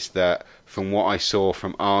basis that, from what I saw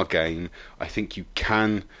from our game, I think you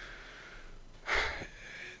can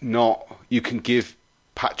give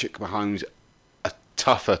Patrick Mahomes a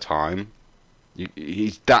tougher time.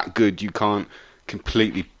 He's that good. You can't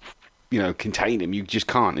completely, contain him. You just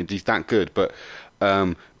can't. He's that good. But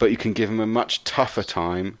you can give him a much tougher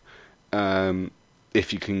time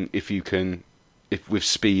if with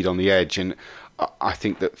speed on the edge. And I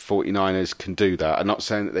think that 49ers can do that. I'm not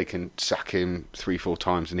saying that they can sack him 3-4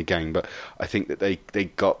 times in a game, but I think that they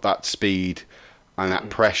got that speed and that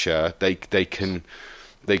pressure. They can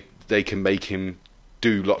make him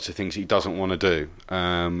do lots of things he doesn't want to do.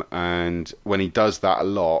 And when he does that a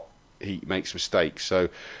lot, he makes mistakes. So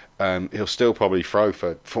he'll still probably throw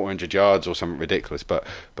for 400 yards or something ridiculous, but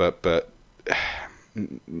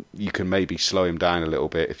you can maybe slow him down a little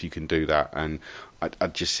bit if you can do that, and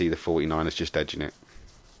I'd just see the 49ers just edging it.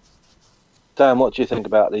 Dan, what do you think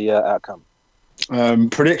about the outcome?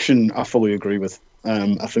 Prediction, I fully agree with.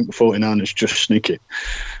 I think the 49ers just sneaky.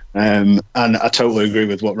 And I totally agree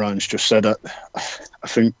with what Ryan's just said. I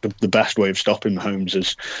think the best way of stopping Mahomes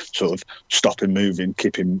is sort of stop him moving,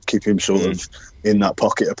 keep him sort of in that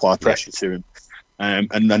pocket, apply pressure to him.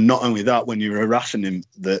 And then not only that, when you're harassing him,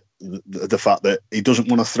 the fact that he doesn't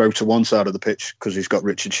want to throw to one side of the pitch because he's got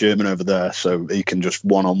Richard Sherman over there, so he can just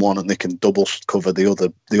one-on-one and they can double cover the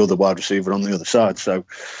other wide receiver on the other side. So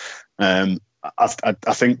I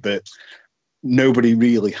think that nobody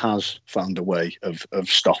really has found a way of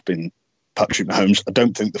stopping Patrick Mahomes. I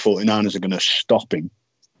don't think the 49ers are going to stop him,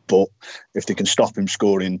 but if they can stop him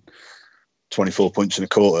scoring 24 points in a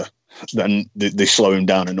quarter, then they slow him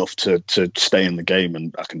down enough to stay in the game,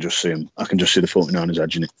 and I can just see the 49ers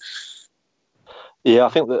edging it. Yeah, I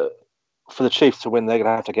think that for the Chiefs to win, they're going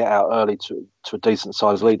to have to get out early to a decent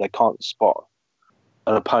sized lead. They can't spot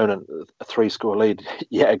an opponent a 3-score lead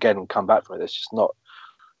yet again and come back from it. It's just not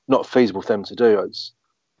feasible for them to do.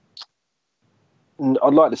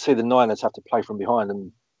 I'd like to see the Niners have to play from behind,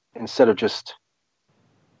 and instead of just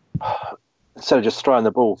throwing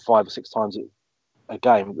the ball 5 or 6 times a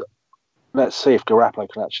game, let's see if Garoppolo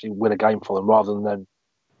can actually win a game for them rather than them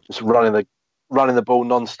just running the ball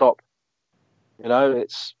non-stop. I'd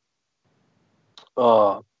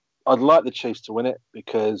like the Chiefs to win it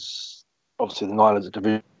because obviously the Niners are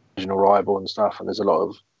divisional rival and stuff, and there's a lot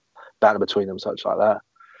of battle between them, such like that.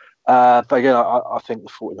 But again, I think the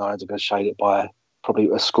 49ers are going to shade it by probably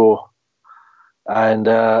a score. And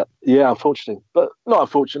unfortunately, but not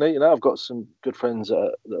unfortunately, I've got some good friends that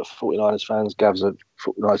are 49ers fans. Gav's a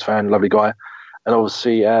 49ers fan, lovely guy. And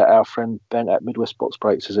obviously, our friend Ben at Midwest Box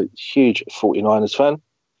Breaks is a huge 49ers fan.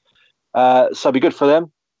 So it'd be good for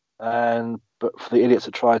them. But for the idiots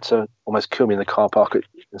that tried to almost kill me in the car park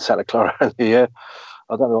in Santa Clara in the year,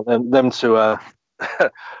 I don't want them to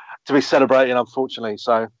to be celebrating, unfortunately.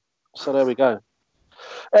 So there we go.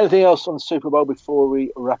 Anything else on the Super Bowl before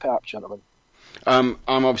we wrap it up, gentlemen? I'm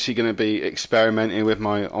obviously going to be experimenting with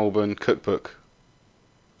my Auburn cookbook.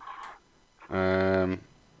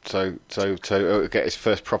 So it'll get his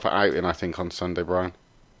first proper outing, I think, on Sunday, Brian.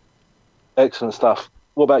 Excellent stuff.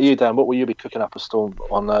 What about you, Dan? What will you be cooking up a storm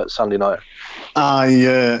on Sunday night?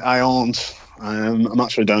 I aren't. I'm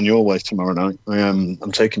actually down your way tomorrow night.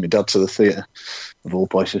 I'm taking my dad to the theatre, of all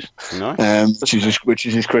places. Nice. Which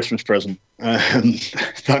is his Christmas present.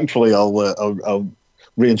 Thankfully, I'll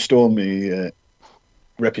reinstall my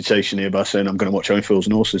reputation here by saying I'm going to watch Only Fools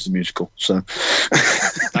and Horses, the musical. So,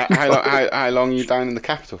 how long are you down in the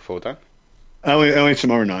capital for, Dan? Only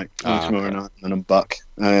tomorrow night. Tomorrow okay. night, and I'm back.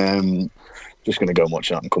 Just going to go and watch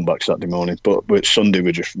that and come back Saturday morning. But Sunday,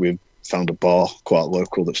 we found a bar quite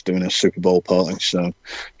local that's doing a Super Bowl party. So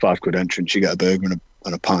 £5 entrance, you get a burger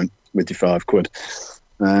and a pint with your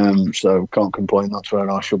 £5. So can't complain. That's where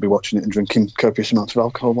I shall be watching it and drinking copious amounts of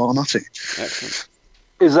alcohol while I'm at it. Excellent.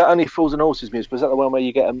 Is that Only Fools and Horses music? Is that the one where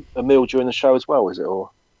you get a meal during the show as well? Is it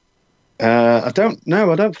or? I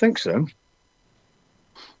don't think so.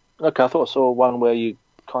 Okay, I thought I saw one where you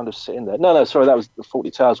kind of sit in there. No, sorry, that was the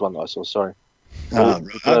 40 Towers one that I saw. Sorry. To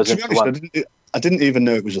be honest, I didn't even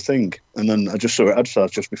know it was a thing, and then I just saw it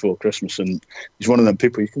advertised just before Christmas, and he's one of them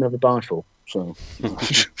people you can never buy for. So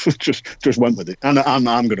just went with it, and I'm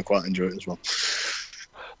going to quite enjoy it as well.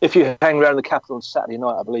 If you hang around the Capitol on Saturday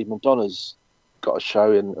night, I believe Madonna's got a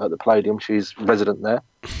show at the Palladium. She's resident there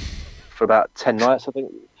for about 10 nights, I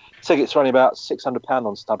think. Tickets are only about £600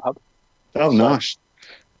 on StubHub. Oh, nice.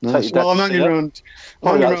 Well, I'm only around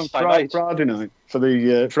Friday night for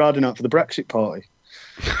the Brexit party.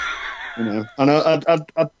 You know, and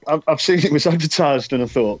I've seen it was advertised, and I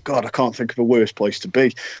thought, God, I can't think of a worse place to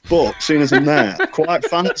be. But seeing as I'm there, quite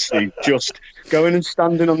fancy just going and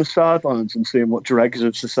standing on the sidelines and seeing what dregs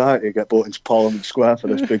of society get brought into Parliament Square for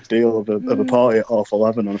this big deal of a party at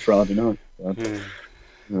 11:30 on a Friday night.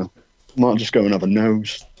 So, might just go and have a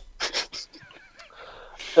nose.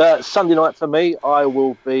 Sunday night for me, I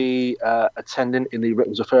will be attending in the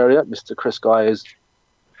Rickmansworth area. Mr. Chris Guy is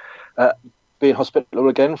being hospitable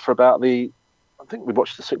again for about I think we've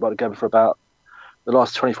watched the Super Bowl again for about the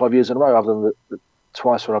last 25 years in a row, other than the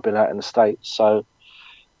twice where I've been out in the States. So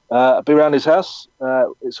I'll be around his house.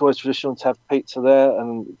 It's always traditional to have pizza there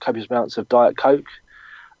and copious amounts of Diet Coke.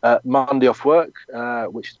 Monday off work,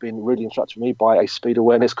 which has been really instructed me by a speed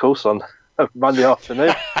awareness course on Monday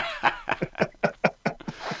afternoon.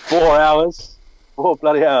 4 hours. 4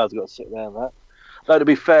 bloody hours I've got to sit there and that. Though, to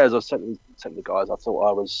be fair, as I said to the guys, I thought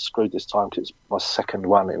I was screwed this time because it's my second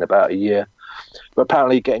one in about a year. But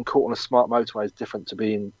apparently getting caught on a smart motorway is different to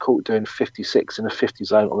being caught doing 56 in a 50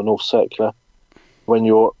 zone on the North Circular when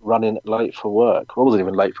you're running late for work. Well, I wasn't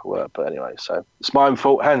even late for work, but anyway, so it's my own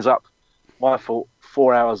fault. Hands up. My fault.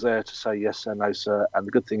 4 hours there to say yes sir, no sir. And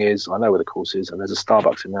the good thing is I know where the course is and there's a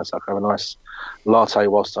Starbucks in there, so I can have a nice latte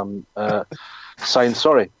whilst I'm saying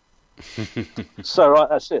sorry. So, right,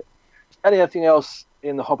 that's it. Anything else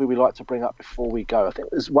in the hobby we'd like to bring up before we go? I think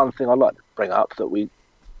there's one thing I'd like to bring up that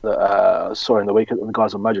I saw in the week, and the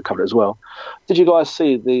guys on Mojo covered it as well. Did you guys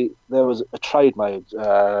see there was a trade made,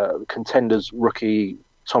 Contenders rookie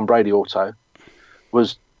Tom Brady auto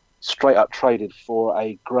was straight up traded for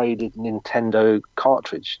a graded Nintendo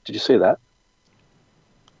cartridge. Did you see that?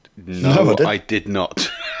 No, I did not.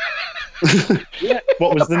 Yeah.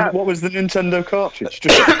 What was the Nintendo cartridge?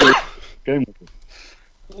 Just a game.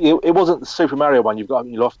 It wasn't the Super Mario one you've got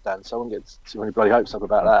in your loft, Dan, so I wouldn't get too many bloody hopes up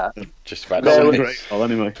about that. Just about great. Well,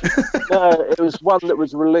 anyway. No, it was one that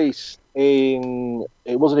was released it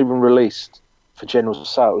wasn't even released for general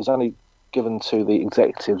sale. It was only given to the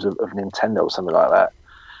executives of Nintendo or something like that.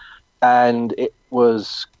 And it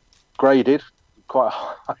was graded, quite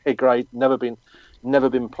a high grade, never been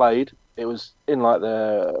played. It was in like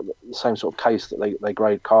the same sort of case that they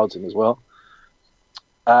grade cards in as well.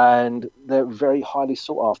 And they're very highly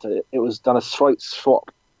sought after. It was done a straight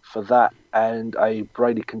swap for that and a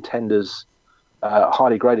Brady Contenders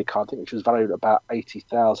highly graded card, I think, which was valued at about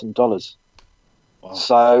 $80,000. Wow.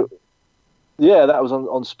 So, yeah, that was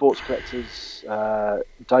on Sports Collectors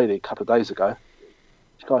Daily a couple of days ago.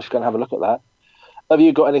 You guys should go and have a look at that. Have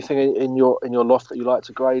you got anything in your loft that you like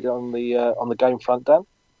to grade on the game front, Dan?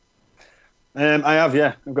 I have,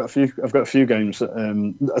 yeah. I've got a few games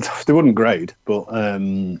that they wouldn't grade, but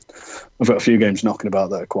I've got a few games knocking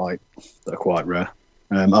about that are quite rare.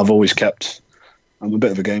 I've always kept. I'm a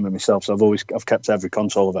bit of a gamer myself, so I've kept every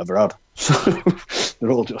console I've ever had. So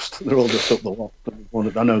they're all just up the lot.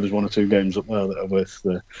 I know there's one or two games up there that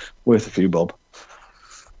are worth a few bob.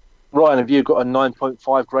 Ryan, have you got a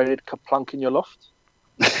 9.5 graded Kaplunk in your loft?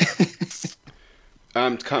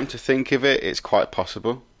 Come to think of it, it's quite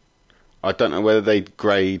possible. I don't know whether they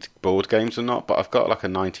grade board games or not, but I've got like a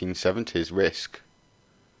 1970s Risk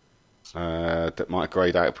that might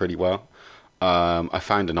grade out pretty well. I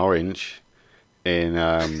found an orange in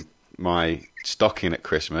my stocking at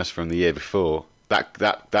Christmas from the year before.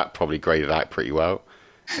 That probably graded out pretty well.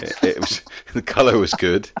 It was the colour was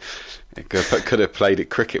good. I could have played at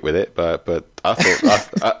cricket with it, but I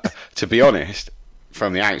thought, to be honest,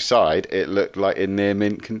 from the outside, it looked like in near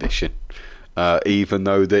mint condition, even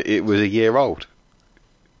though that it was a year old.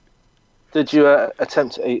 Did you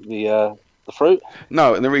attempt to eat the fruit?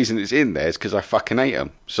 No, and the reason it's in there is because I fucking ate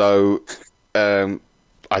them. So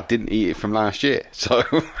I didn't eat it from last year. So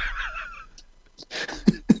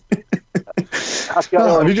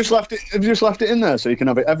have you just left it? Have you just left it in there so you can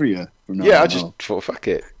have it every year? From now yeah, on? I just thought, fuck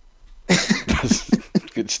it.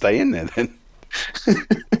 Could stay in there then.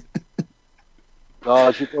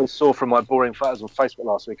 As you probably saw from my boring photos on Facebook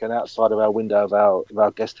last weekend, outside of our window of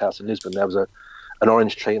our guest house in Lisbon, there was an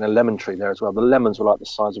orange tree and a lemon tree there as well. The lemons were like the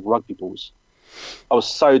size of rugby balls. I was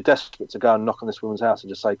so desperate to go and knock on this woman's house and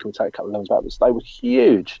just say, can we take a couple of lemons back? But they were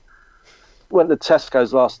huge. Went to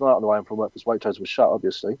Tesco's last night on the way home from work because Waitrose was shut,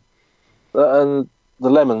 obviously. And the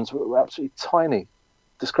lemons were absolutely tiny.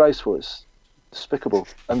 Disgraceful. It's despicable.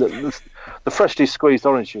 And the freshly squeezed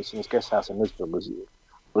orange juice in this guest house in Lisbon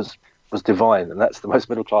was divine. And that's the most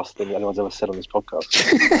middle class thing anyone's ever said on this podcast.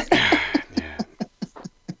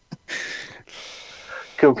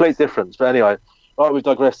 Complete difference. But anyway, right, we've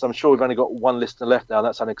digressed. I'm sure we've only got one listener left now, and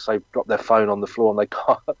that's only because they've dropped their phone on the floor and they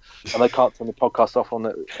can't turn the podcast off on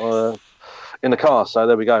in the car. So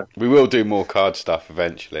there we go. We will do more card stuff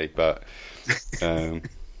eventually, but yeah,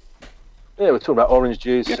 we're talking about orange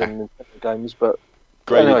juice and games, but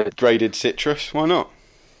graded citrus. Why not?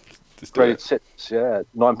 Graded citrus, yeah,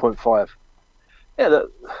 9.5. Yeah,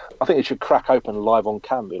 I think it should crack open live on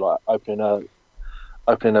cam, be like opening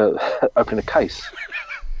a case.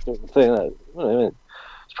 Thing,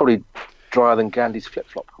 it's probably drier than Gandhi's flip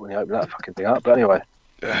flop when you open that fucking thing up. But anyway,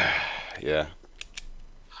 yeah.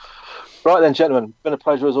 Right then, gentlemen, been a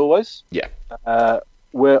pleasure as always. Yeah.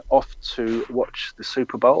 We're off to watch the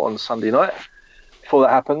Super Bowl on Sunday night. Before that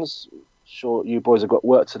happens, sure you boys have got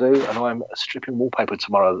work to do, and I'm stripping wallpaper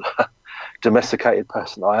tomorrow. Domesticated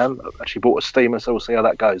person I am. I've actually bought a steamer, so we'll see how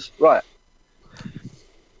that goes. Right.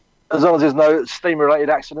 As long as there's no steam-related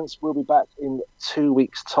accidents, we'll be back in 2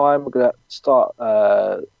 weeks' time. We're going to start,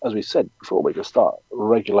 as we said before, we're going to start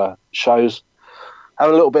regular shows.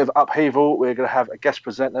 Have a little bit of upheaval. We're going to have a guest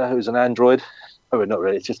presenter who's an android. Oh, not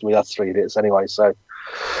really. It's just me, us three idiots anyway. So,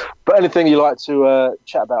 but anything you like to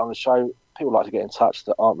chat about on the show, people like to get in touch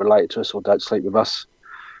that aren't related to us or don't sleep with us.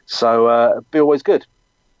 So, be always good.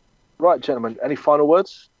 Right, gentlemen, any final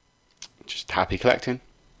words? Just happy collecting.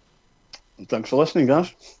 Thanks for listening,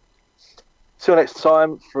 guys. See you next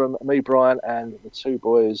time from me, Brian, and the two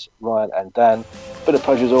boys, Ryan and Dan. Been a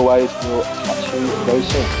pleasure as always. We'll catch you very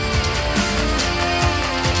soon.